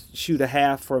want to shoot a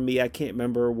half for me? I can't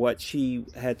remember what she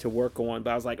had to work on, but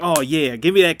I was like, oh yeah,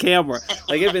 give me that camera.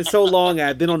 Like, it's been so long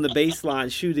I've been on the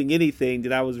baseline shooting anything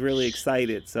that I was really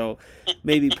excited. So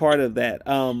maybe part of that.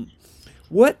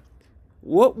 What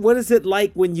is it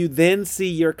like when you then see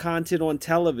your content on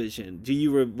television? Do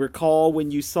you recall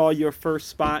when you saw your first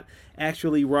spot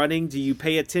actually running? Do you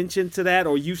pay attention to that,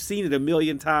 or you've seen it a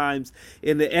million times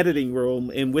in the editing room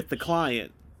and with the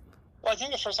client? Well, I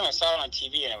think the first time I saw it on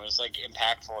TV and it was like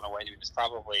impactful in a way, it was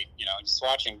probably, just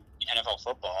watching NFL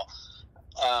football.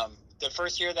 The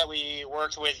first year that we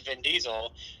worked with Vin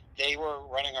Diesel, they were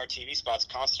running our TV spots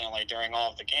constantly during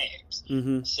all of the games.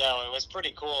 Mm-hmm. So it was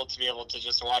pretty cool to be able to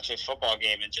just watch a football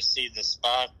game and just see the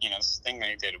spot, this thing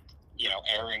they did,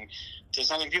 airing to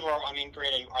something people are,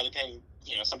 granted, are they paying,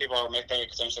 some people are paying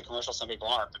potentially commercial, some people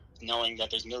aren't, but knowing that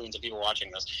there's millions of people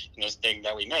watching this, and this thing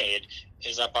that we made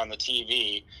is up on the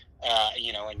TV,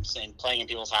 and playing in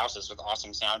people's houses with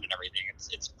awesome sound and everything.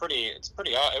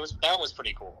 That was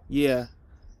pretty cool. Yeah.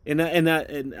 And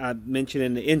I mentioned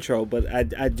in the intro, but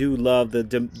I do love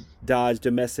the Dodge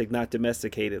Domestic Not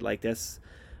Domesticated. Like, that's,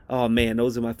 oh man,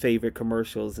 those are my favorite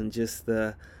commercials. And just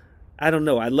I don't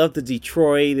know, I love the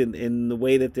Detroit and the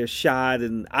way that they're shot,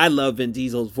 and I love Vin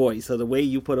Diesel's voice. So the way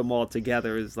you put them all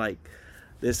together is like,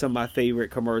 they're some of my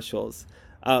favorite commercials.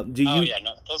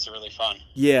 Those are really fun.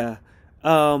 Yeah.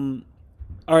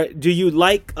 Or do you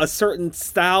like a certain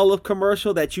style of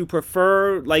commercial that you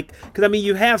prefer? Like, because I mean,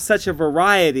 you have such a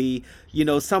variety.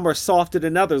 Some are softer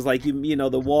than others. Like the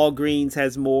Walgreens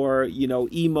has more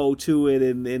emo to it,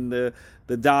 and the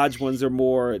Dodge ones are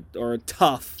more or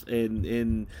tough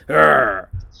and.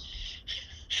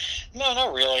 No,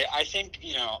 not really. I think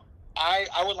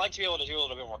I would like to be able to do a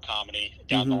little bit more comedy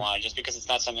down the line, just because it's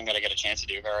not something that I get a chance to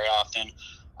do very often,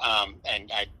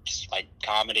 and I just like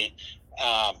comedy.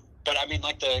 But I mean,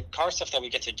 like the car stuff that we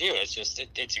get to do is just,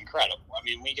 it's incredible. I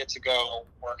mean, we get to go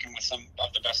working with some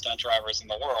of the best stunt drivers in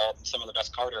the world and some of the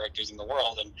best car directors in the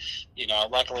world. And,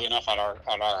 luckily enough on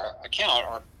our account,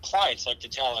 our clients like to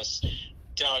tell us,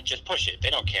 don't just push it. They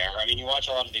don't care. I mean, you watch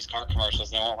a lot of these car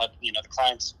commercials and they won't let, the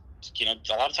clients,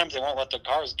 a lot of times they won't let the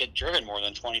cars get driven more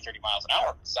than 20, 30 miles an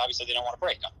hour because obviously they don't want to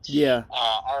break them. Yeah.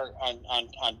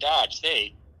 On Dodge,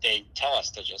 they tell us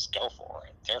to just go for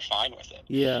it. They're fine with it.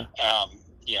 Yeah.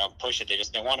 Push it.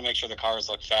 They want to make sure the cars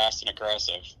look fast and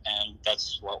aggressive, and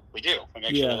that's what we do. We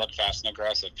make sure they look fast and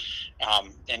aggressive.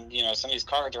 And some of these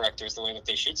car directors, the way that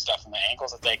they shoot stuff and the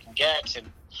angles that they can get,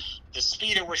 and the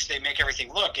speed at which they make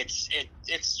everything look,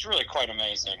 it's really quite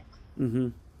amazing. Mm-hmm.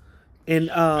 And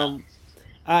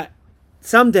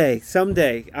someday,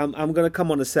 I'm gonna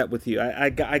come on the set with you. I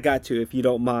got to, if you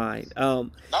don't mind.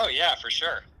 Oh yeah, for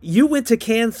sure. You went to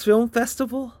Cannes Film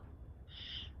Festival?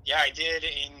 Yeah, I did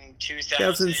in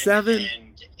 2007?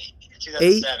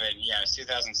 2007, yeah, it was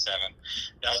 2007.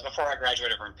 That was before I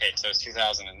graduated from Pitt, so it was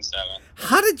 2007.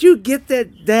 How did you get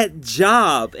that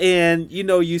job? And,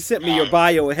 you sent me your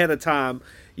bio ahead of time,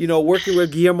 working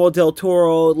with Guillermo del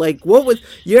Toro. Like,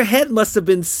 your head must have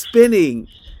been spinning.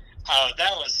 Oh,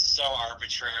 that was so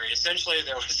arbitrary. Essentially,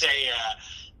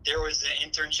 there was an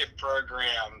internship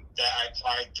program that I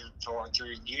applied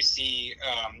through UC,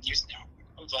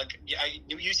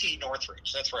 UC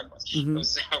Northridge. That's where it was. Mm-hmm. It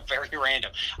was very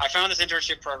random. I found this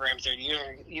internship program through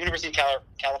University of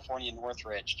California,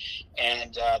 Northridge,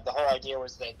 and the whole idea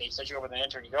was that they set you up with an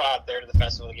intern. You go out there to the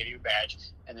festival, they give you a badge,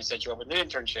 and they set you up with an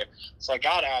internship. So I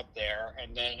got out there,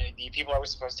 and then the people I was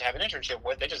supposed to have an internship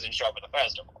with, they just didn't show up at the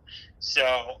festival.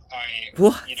 So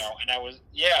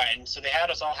and so they had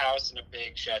us all housed in a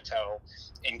big chateau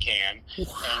in Cannes. Wow.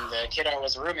 And the kid I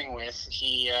was rooming with,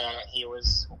 he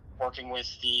was working with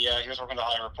the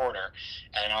Hollywood Reporter,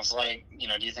 and I was like,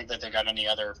 do you think that they got any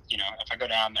other, if I go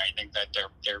down there, I think that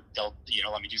they'll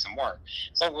let me do some work.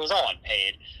 So it was all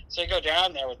unpaid. So I go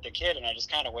down there with the kid, and I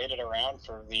just kind of waited around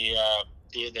for the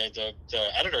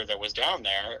editor that was down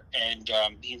there, and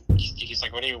he's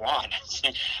like, what do you want?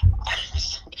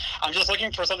 I'm just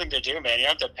looking for something to do, man. You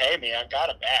don't have to pay me. I've got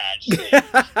a badge.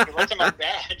 He looked at my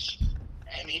badge,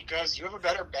 and he goes, you have a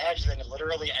better badge than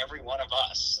literally every one of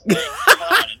us. Like, come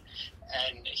on.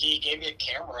 And he gave me a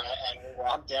camera, and we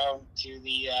walked down to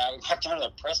the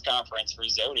press conference for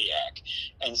Zodiac.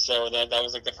 And so that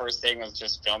was like the first thing, was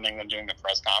just filming them doing the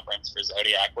press conference for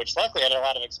Zodiac, which luckily I had a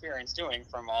lot of experience doing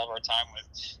from all of our time with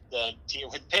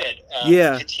Pitt,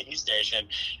 the TV station.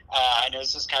 And it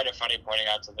was just kind of funny pointing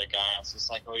out to the guy. I was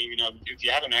just like, well, if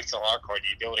you have an XLR cord,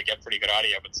 you'd be able to get pretty good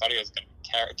audio, but this audio is going to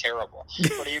be terrible.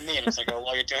 What do you mean? It's like,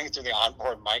 well, you're doing it through the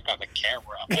onboard mic on the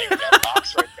camera. I'm like, that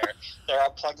box right there. They're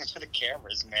all plugged into the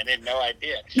cameras, man. They had no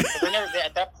idea. But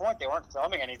at that point, they weren't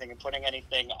filming anything and putting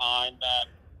anything on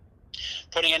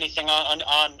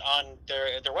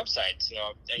their website. So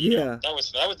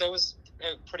that was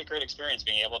a pretty great experience,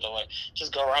 being able to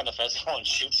just go around the festival and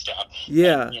shoot stuff.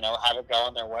 Yeah. And, have it go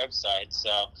on their website. So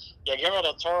yeah, Guillermo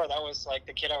del Toro, that was like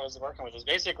the kid I was working with. It was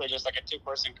basically just like a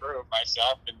 2-person crew of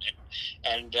myself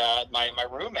and my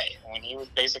roommate, when he was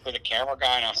basically the camera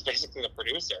guy and I was basically the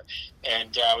producer.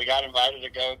 And we got invited to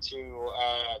go to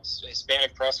a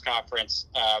Hispanic press conference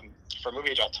for a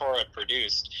movie del Toro had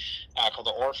produced called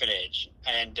The Orphanage.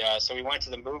 And so we went to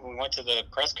the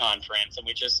press conference, and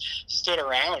we just stood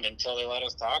around until they let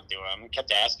us talk to him. We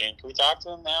kept asking, can we talk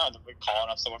to him now? And then we're calling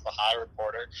up someone from the Hollywood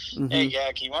Reporter. Mm-hmm. Hey,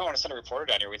 yeah, you might want to send a reporter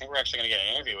down here. We think we're actually going to get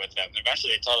an interview with them. And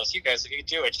eventually they told us, you guys, if you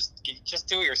do it, just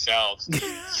do it yourselves.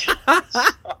 So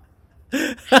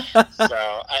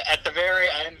at the very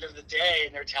end of the day,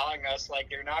 and they're telling us like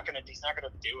he's not gonna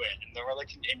do it, and they were like,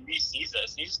 and he sees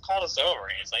us, and he just called us over,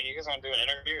 and he's like, you guys want to do an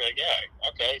interview? We're like, yeah,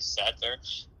 okay. Sat there,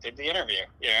 did the interview.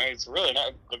 He's really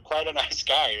quite a nice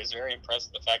guy. He was very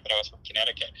impressed with the fact that I was from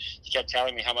Connecticut. He kept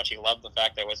telling me how much he loved the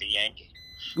fact that I was a Yankee.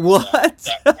 What?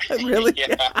 So that, Really?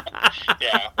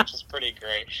 yeah, which is pretty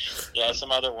great. Yeah,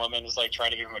 some other woman was like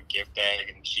trying to give him a gift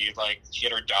bag, and she had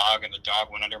her dog, and the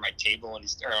dog went under my table or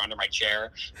under my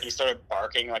chair, and he started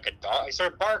barking like a dog. He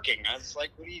started barking. I was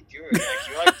like, "What are you doing? Like,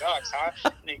 you like dogs, huh?"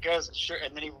 And he goes, "Sure."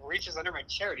 And then he reaches under my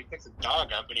chair and he picks a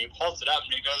dog up and he holds it up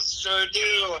and he goes, "Sure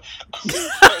do."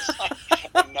 I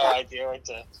had no idea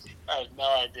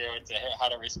how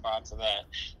to respond to that.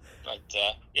 But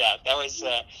yeah, that was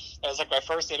like my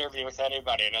first interview with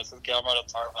anybody, and I was with Guillermo del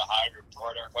Toro, the High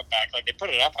reporter. Went back, like they put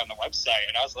it up on the website,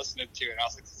 and I was listening to it, and I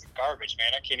was like, "This is garbage,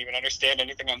 man! I can't even understand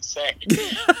anything I'm saying."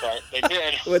 But they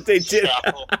did. What they did?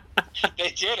 So, they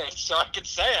did it, so I could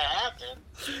say it happened.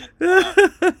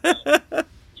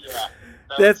 Yeah,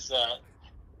 that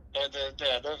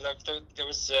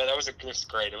was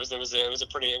great. It was a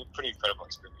pretty incredible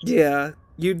experience. Yeah,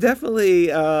 you definitely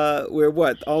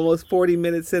we're almost 40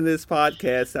 minutes in this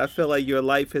podcast. I feel like your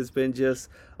life has been just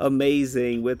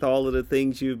amazing with all of the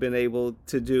things you've been able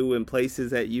to do and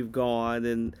places that you've gone.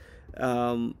 And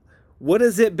what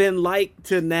has it been like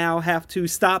to now have to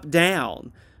stop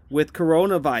down with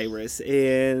coronavirus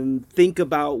and think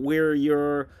about where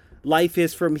your life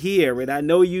is from here? And I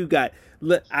know you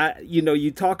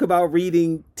talk about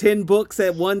reading 10 books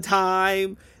at one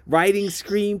time, writing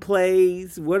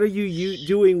screenplays. What are you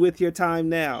doing with your time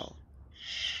now?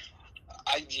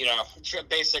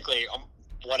 Basically, I'm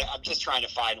just trying to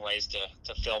find ways to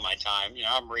fill my time.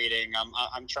 I'm reading.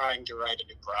 I'm trying to write a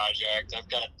new project. I've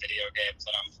got video games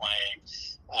that I'm playing.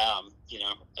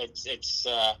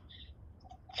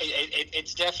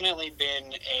 It's definitely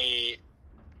been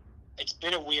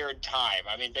a weird time.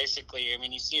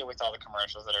 You see it with all the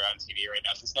commercials that are on TV right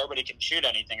now. Since nobody can shoot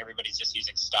anything, everybody's just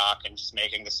using stock and just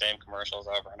making the same commercials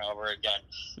over and over again.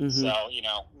 Mm-hmm. So,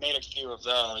 made a few of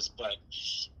those, but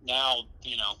now,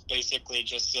 basically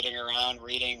just sitting around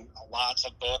reading lots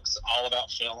of books all about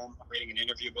film. I'm reading an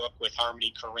interview book with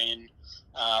Harmony Korine,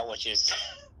 which is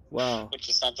wow, which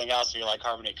is something else if you like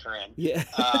Harmony Korine. Yeah.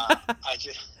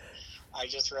 I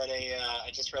just read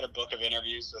a book of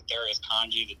interviews with Darius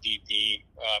Kanji, the DP.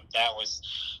 That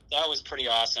was pretty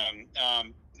awesome.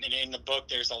 And in the book,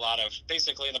 there's a lot of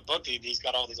in the book he's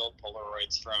got all these old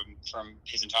Polaroids from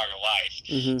his entire life,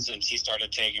 mm-hmm. since he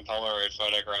started taking Polaroid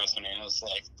photographs when he was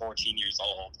like 14 years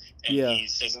old. And he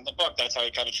says in the book that's how he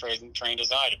kind of trained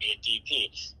his eye to be a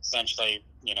DP. Essentially,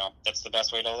 that's the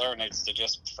best way to learn. It's to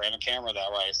just frame a camera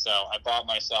that way. So I bought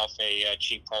myself a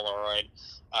cheap Polaroid.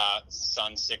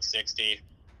 Sun 660,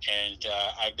 and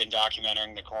I've been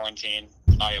documenting the quarantine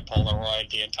via Polaroid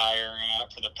the entire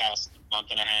for the past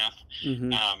month and a half,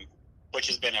 mm-hmm. Which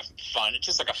has been it's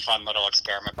just like a fun little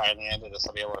experiment. By the end of this,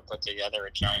 I'll be able to put together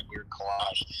a giant weird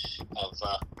collage of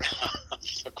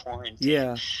the quarantine.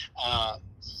 Yeah.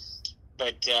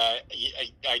 But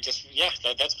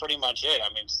that's pretty much it.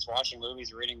 Just watching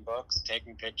movies, reading books,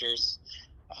 taking pictures.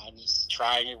 Just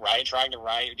trying to write,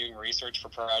 doing research for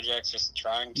projects, just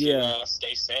trying to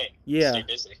stay sane, stay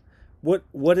busy.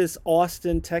 What is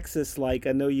Austin, Texas like?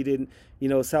 I know you didn't,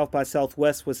 South by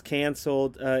Southwest was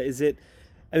canceled.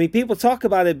 People talk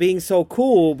about it being so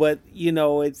cool, but,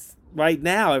 it's right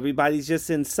now everybody's just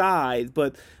inside.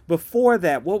 But before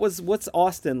that, what's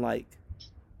Austin like?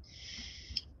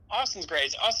 Austin's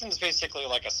great. Austin's basically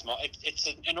like a small. It's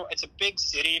a big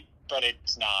city, but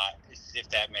it's not. If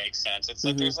that makes sense, it's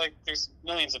like mm-hmm. there's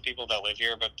millions of people that live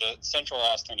here, but the central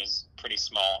Austin is a pretty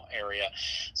small area,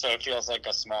 so it feels like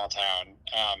a small town.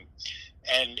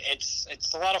 And it's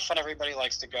a lot of fun. Everybody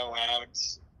likes to go out.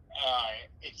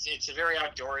 It's a very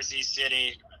outdoorsy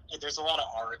city. There's a lot of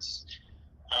arts.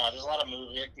 There's a lot of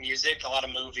music, a lot of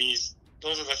movies.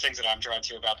 Those are the things that I'm drawn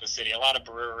to about the city. A lot of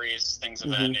breweries, things of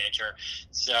mm-hmm. that nature.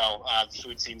 So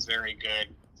food seems very good.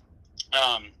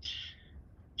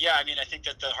 I think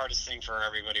that the hardest thing for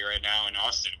everybody right now in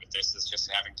Austin with this is just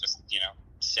having to,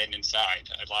 sitting inside.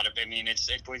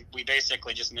 We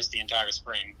basically just missed the entire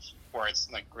spring where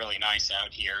it's like really nice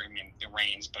out here. It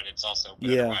rains, but it's also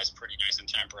otherwise pretty nice and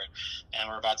temperate. And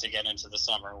we're about to get into the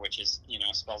summer, which is,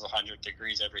 spells 100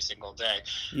 degrees every single day.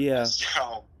 Yeah.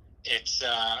 So it's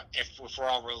if we're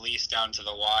all released down to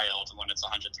the wild when it's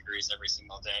 100 degrees every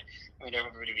single day,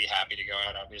 everybody would be happy to go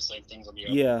out. Obviously, things will be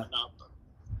open. Yeah. But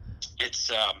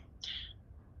it's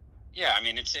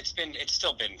it's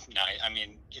still been nice.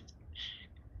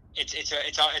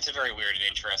 It's a very weird and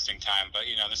interesting time, but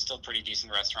there's still pretty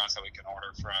decent restaurants that we can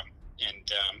order from,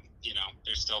 and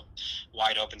there's still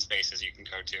wide open spaces you can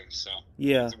go to. So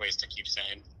there's ways to keep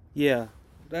sane. Yeah,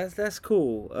 that's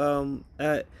cool.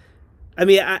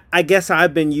 I guess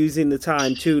I've been using the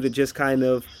time too to just kind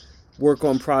of work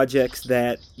on projects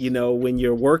that when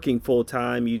you're working full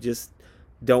time, you just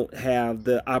don't have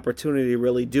the opportunity to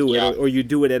really do it, Yeah. or you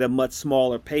do it at a much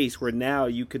smaller pace, where now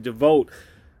you could devote,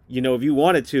 if you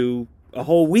wanted to, a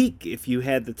whole week, if you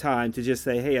had the time, to just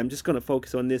say, hey, I'm just going to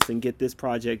focus on this and get this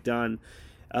project done.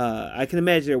 I can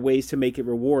imagine there are ways to make it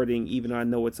rewarding, even though I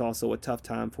know it's also a tough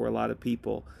time for a lot of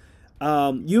people.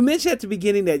 You mentioned at the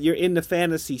beginning that you're into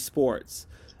fantasy sports.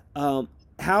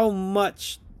 How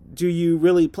much do you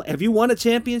really play? Have you won a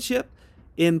championship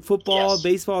in football, Yes.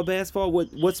 baseball, basketball?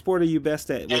 What sport are you best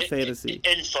at with fantasy?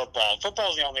 In football.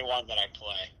 Football's the only one that I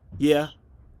play. Yeah.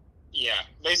 Yeah,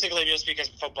 basically just because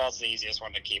football's the easiest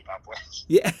one to keep up with.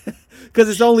 Yeah, because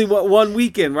it's only one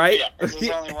weekend, right? Yeah, there's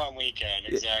only one weekend,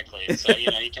 exactly. So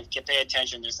you can pay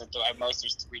attention. At most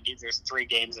there's three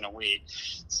games in a week,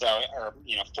 so or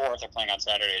four if they're playing on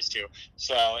Saturdays too.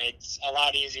 So it's a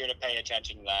lot easier to pay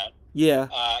attention to that. Yeah.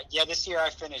 This year I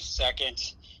finished second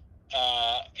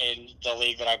in the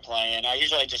league that I play in. I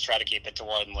usually just try to keep it to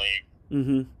one league.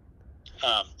 Mm-hmm.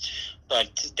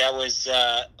 But that was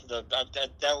I've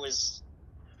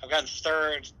gotten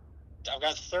third. I've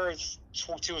got third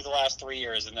 2 of the last 3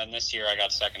 years, and then this year I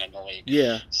got second in the league.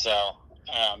 Yeah. So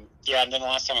and then the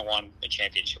last time I won a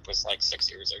championship was like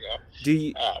 6 years ago. Do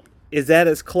you? Is that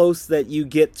as close that you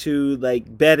get to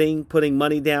like betting, putting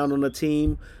money down on a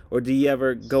team, or do you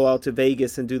ever go out to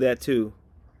Vegas and do that too?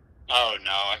 Oh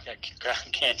no, I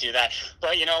can't do that.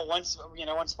 But once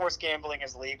sports gambling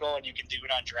is legal and you can do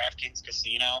it on DraftKings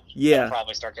Casino, yeah, I'll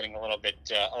probably start getting a little bit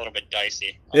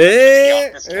dicey.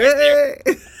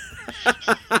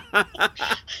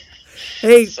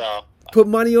 Hey, so put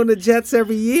money on the Jets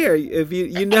every year. If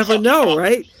you never know,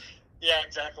 right? Yeah,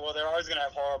 exactly. Well, they're always going to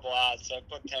have horrible odds, so I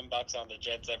put $10 on the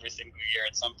Jets every single year.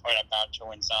 At some point, I'm bound to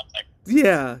win something.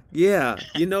 Yeah.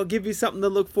 Give you something to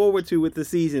look forward to with the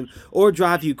season, or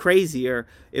drive you crazier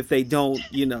if they don't,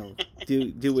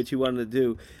 do what you want to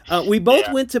do. We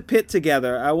both went to Pitt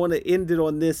together. I want to end it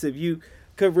on this. If you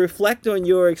could reflect on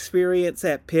your experience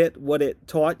at Pitt, what it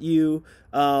taught you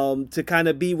to kind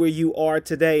of be where you are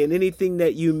today, and anything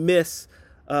that you miss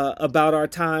about our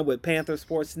time with Panther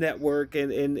Sports Network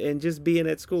and just being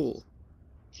at school.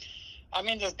 I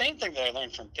mean, the main thing that I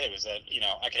learned from Pitt was that,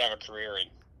 I could have a career in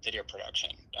video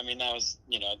production. I mean, that was,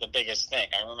 the biggest thing.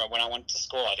 I remember when I went to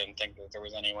school, I didn't think that there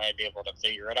was any way I'd be able to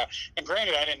figure it out. And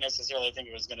granted, I didn't necessarily think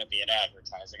it was going to be in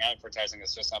advertising. Advertising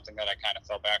is just something that I kind of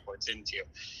fell backwards into.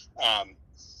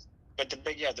 But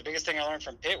the biggest thing I learned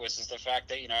from Pitt was just the fact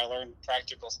that, I learned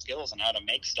practical skills on how to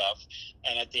make stuff.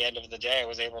 And at the end of the day, I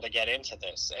was able to get into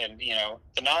this. And,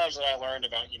 the knowledge that I learned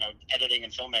about, editing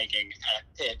and filmmaking at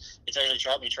Pitt, it's actually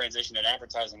helped me transition in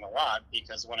advertising a lot,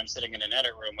 because when I'm sitting in an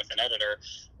edit room with an editor,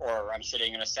 or I'm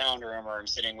sitting in a sound room, or I'm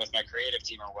sitting with my creative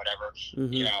team or whatever,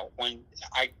 Mm-hmm. When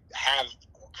I have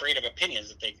creative opinions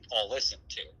that they all listen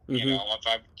to,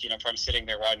 Mm-hmm. if I'm sitting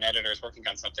there while an editor is working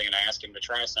on something and I ask him to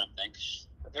try something,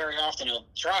 very often he'll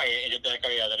try it and he'll be like, oh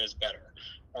yeah, that is better.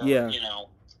 Or,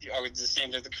 I would the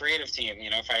same to the creative team.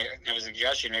 If I have a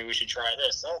suggestion, maybe we should try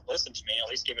this. They'll listen to me, at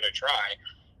least give it a try.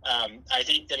 I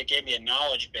think that it gave me a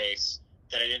knowledge base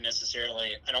that I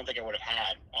don't think I would have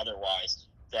had otherwise,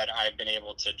 that I've been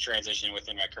able to transition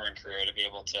within my current career to be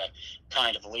able to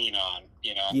kind of lean on,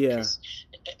 Yeah. because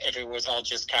if it was all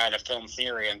just kind of film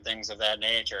theory and things of that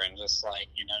nature, and just like,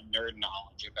 nerd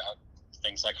knowledge about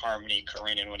things like Harmony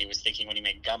Korine and what he was thinking when he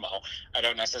made Gummo, I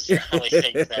don't necessarily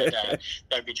think that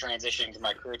would be transitioning to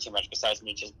my career too much, besides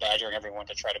me just badgering everyone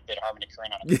to try to bid Harmony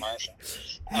Korine on a commercial.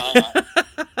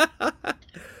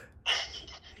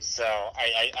 So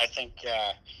I think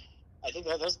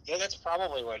that's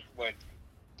probably what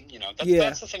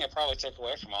that's the thing I probably took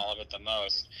away from all of it the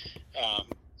most.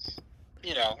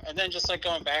 And then just like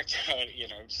going back to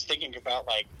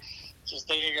just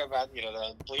thinking about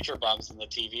the bleacher bumps and the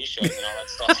TV shows and all that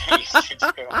stuff I used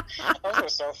to do. Those were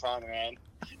so fun, man.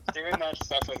 Doing that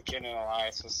stuff with Ken and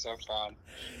Elias was so fun.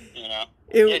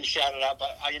 Getting shouted out by,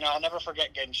 I'll never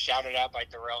forget getting shouted out by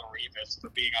Darrell Revis for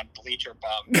being on bleacher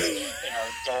bumps in our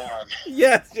dorm.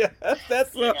 Yes,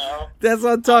 that's what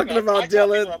I'm talking about, I tell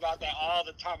Dylan. people about that all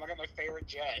the time. I got my favorite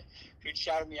Jay who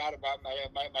shouted me out about my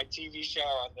TV show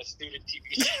on the student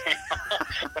TV channel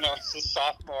when I was a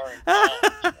sophomore in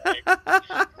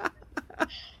college.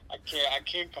 I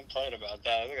can't complain about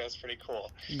that. I think that's pretty cool.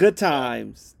 Good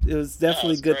times. It was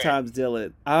definitely good great times,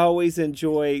 Dylan. I always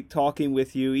enjoy talking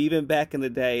with you, even back in the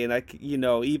day, and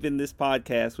even this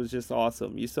podcast was just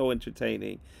awesome. You're so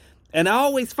entertaining, and I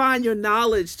always find your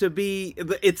knowledge to be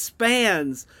it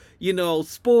spans.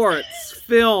 Sports,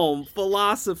 film,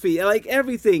 philosophy, like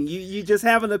everything. You just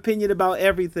have an opinion about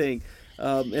everything,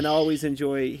 and I always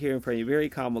enjoy hearing from you. Very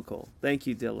comical. Thank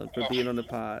you, Dylan, for being on the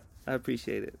pod. I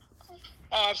appreciate it.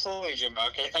 Oh, absolutely, Jim.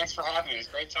 Okay, thanks for having me. It's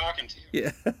great talking to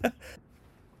you. Yeah.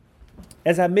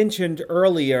 As I mentioned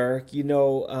earlier,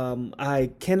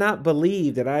 I cannot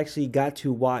believe that I actually got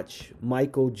to watch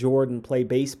Michael Jordan play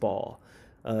baseball.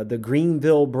 The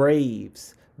Greenville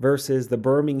Braves versus the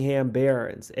Birmingham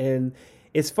Barons. And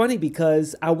it's funny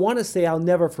because I want to say I'll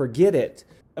never forget it.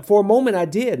 For a moment, I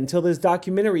did until this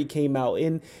documentary came out.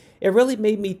 And it really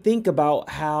made me think about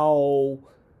how,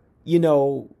 you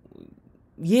know,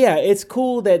 yeah, it's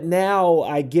cool that now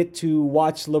I get to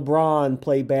watch LeBron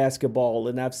play basketball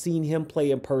and I've seen him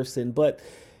play in person, but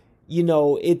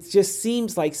it just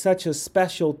seems like such a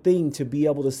special thing to be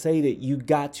able to say that you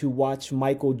got to watch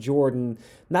Michael Jordan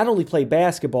not only play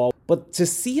basketball, but to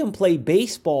see him play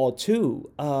baseball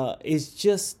too. It's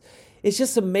just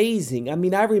amazing. I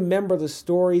mean, I remember the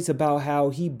stories about how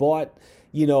he bought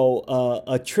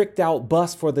a tricked out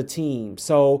bus for the team.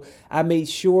 So I made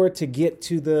sure to get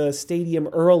to the stadium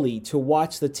early to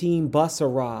watch the team bus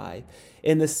arrive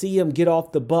and to see him get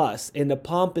off the bus and the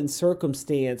pomp and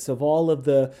circumstance of all of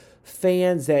the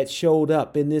fans that showed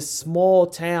up in this small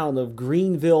town of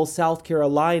Greenville, South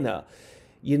Carolina.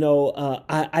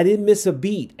 I didn't miss a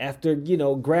beat after,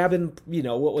 grabbing,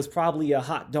 what was probably a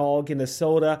hot dog and a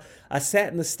soda. I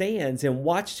sat in the stands and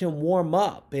watched him warm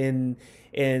up and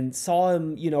saw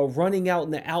him, running out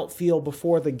in the outfield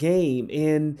before the game.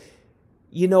 And,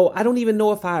 I don't even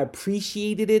know if I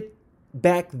appreciated it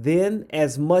back then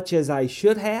as much as I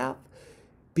should have,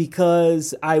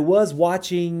 because I was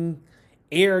watching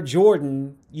Air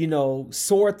Jordan,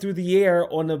 soar through the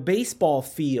air on a baseball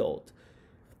field.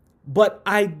 But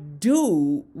I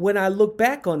do, when I look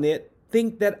back on it,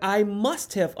 think that I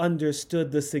must have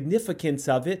understood the significance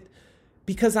of it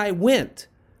because I went.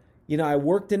 I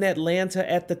worked in Atlanta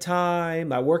at the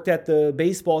time. I worked at the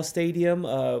baseball stadium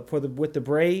with the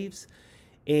Braves,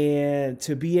 and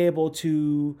to be able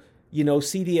to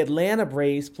see the Atlanta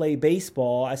Braves play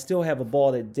baseball. I still have a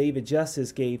ball that David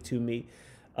Justice gave to me.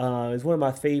 It's one of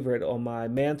my favorite on my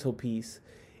mantelpiece.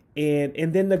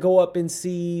 And then to go up and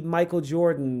see Michael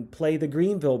Jordan play the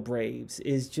Greenville Braves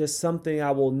is just something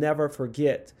I will never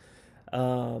forget.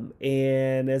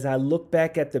 And as I look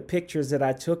back at the pictures that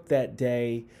I took that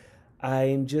day,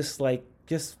 I'm just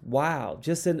wow,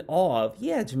 just in awe of,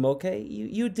 yeah, Jamoke,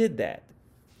 you did that.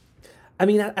 I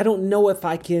mean, I don't know if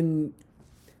I can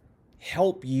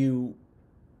help you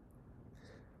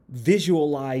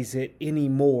visualize it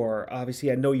anymore. Obviously,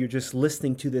 I know you're just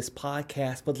listening to this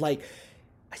podcast, but I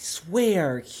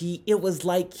swear it was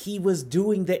like he was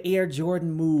doing the Air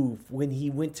Jordan move when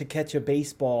he went to catch a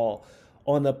baseball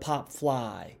on a pop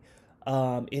fly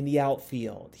in the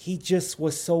outfield. He just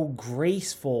was so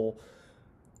graceful.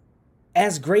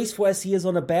 As graceful as he is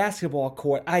on a basketball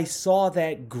court, I saw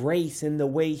that grace in the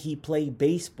way he played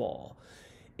baseball.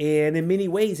 And in many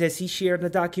ways, as he shared in the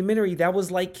documentary, that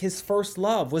was like his first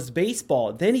love was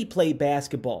baseball. Then he played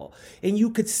basketball. And you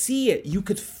could see it. You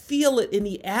could feel it in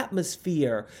the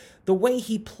atmosphere. The way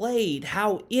he played,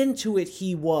 how into it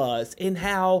he was, and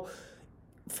how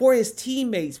for his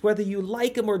teammates, whether you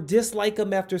like him or dislike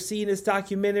him after seeing this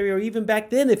documentary, or even back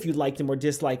then if you liked him or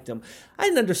disliked him, I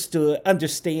didn't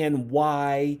understand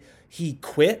why he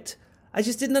quit. I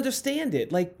just didn't understand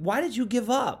it. Like, why did you give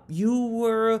up? You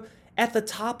were at the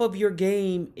top of your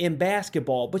game in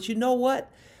basketball. But you know what?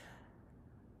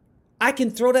 I can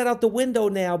throw that out the window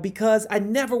now because I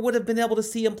never would have been able to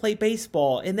see him play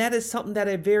baseball. And that is something that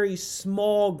a very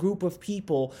small group of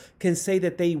people can say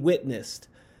that they witnessed.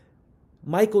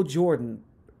 Michael Jordan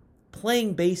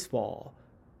playing baseball,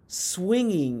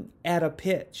 swinging at a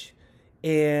pitch,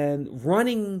 and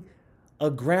running a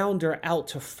grounder out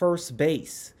to first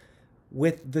base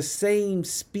with the same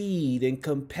speed and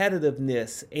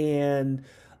competitiveness and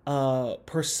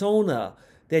persona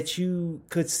that you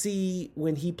could see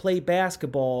when he played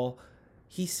basketball.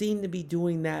 He seemed to be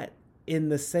doing that in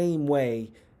the same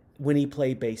way when he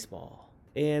played baseball.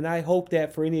 And I hope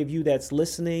that for any of you that's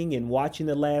listening and watching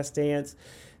The Last Dance,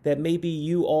 that maybe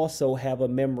you also have a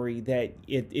memory that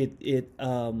it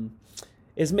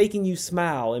is making you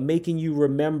smile and making you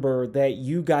remember that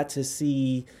you got to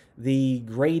see the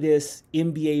greatest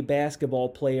NBA basketball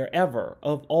player ever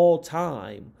of all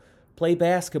time play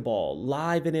basketball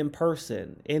live and in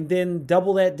person, and then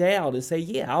double that down and say,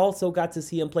 yeah, I also got to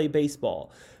see him play baseball,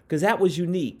 because that was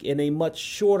unique in a much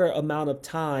shorter amount of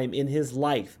time in his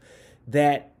life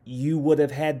that you would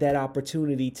have had that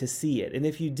opportunity to see it. And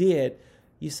if you did,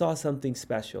 you saw something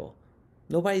special.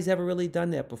 Nobody's ever really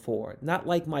done that before. Not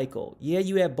like Michael. Yeah,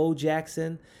 you had Bo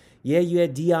Jackson. Yeah, you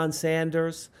had Deion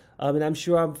Sanders. And I'm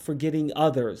sure I'm forgetting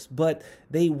others. But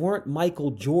they weren't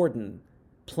Michael Jordan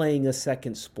playing a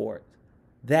second sport.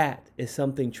 That is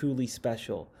something truly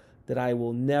special that I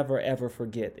will never, ever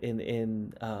forget.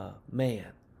 Man,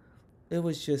 it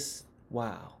was just,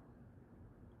 wow.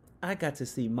 I got to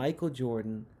see Michael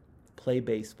Jordan play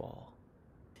baseball.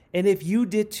 And if you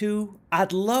did too,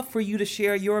 I'd love for you to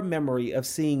share your memory of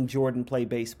seeing Jordan play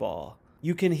baseball.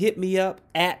 You can hit me up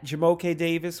at Jamoke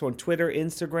Davis on Twitter,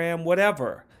 Instagram,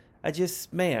 whatever. I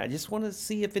just want to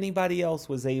see if anybody else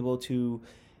was able to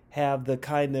have the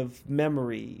kind of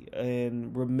memory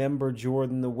and remember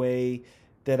Jordan the way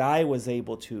that I was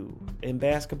able to in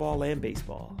basketball and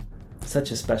baseball.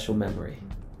 Such a special memory.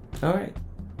 All right,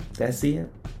 that's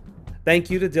it.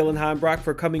 Thank you to Dylan Heimbrock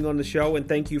for coming on the show, and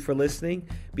thank you for listening.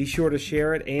 Be sure to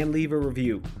share it and leave a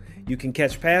review. You can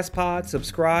catch past pods,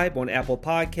 subscribe on Apple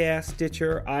Podcasts,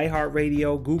 Stitcher,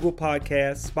 iHeartRadio, Google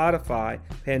Podcasts, Spotify,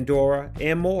 Pandora,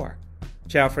 and more.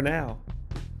 Ciao for now.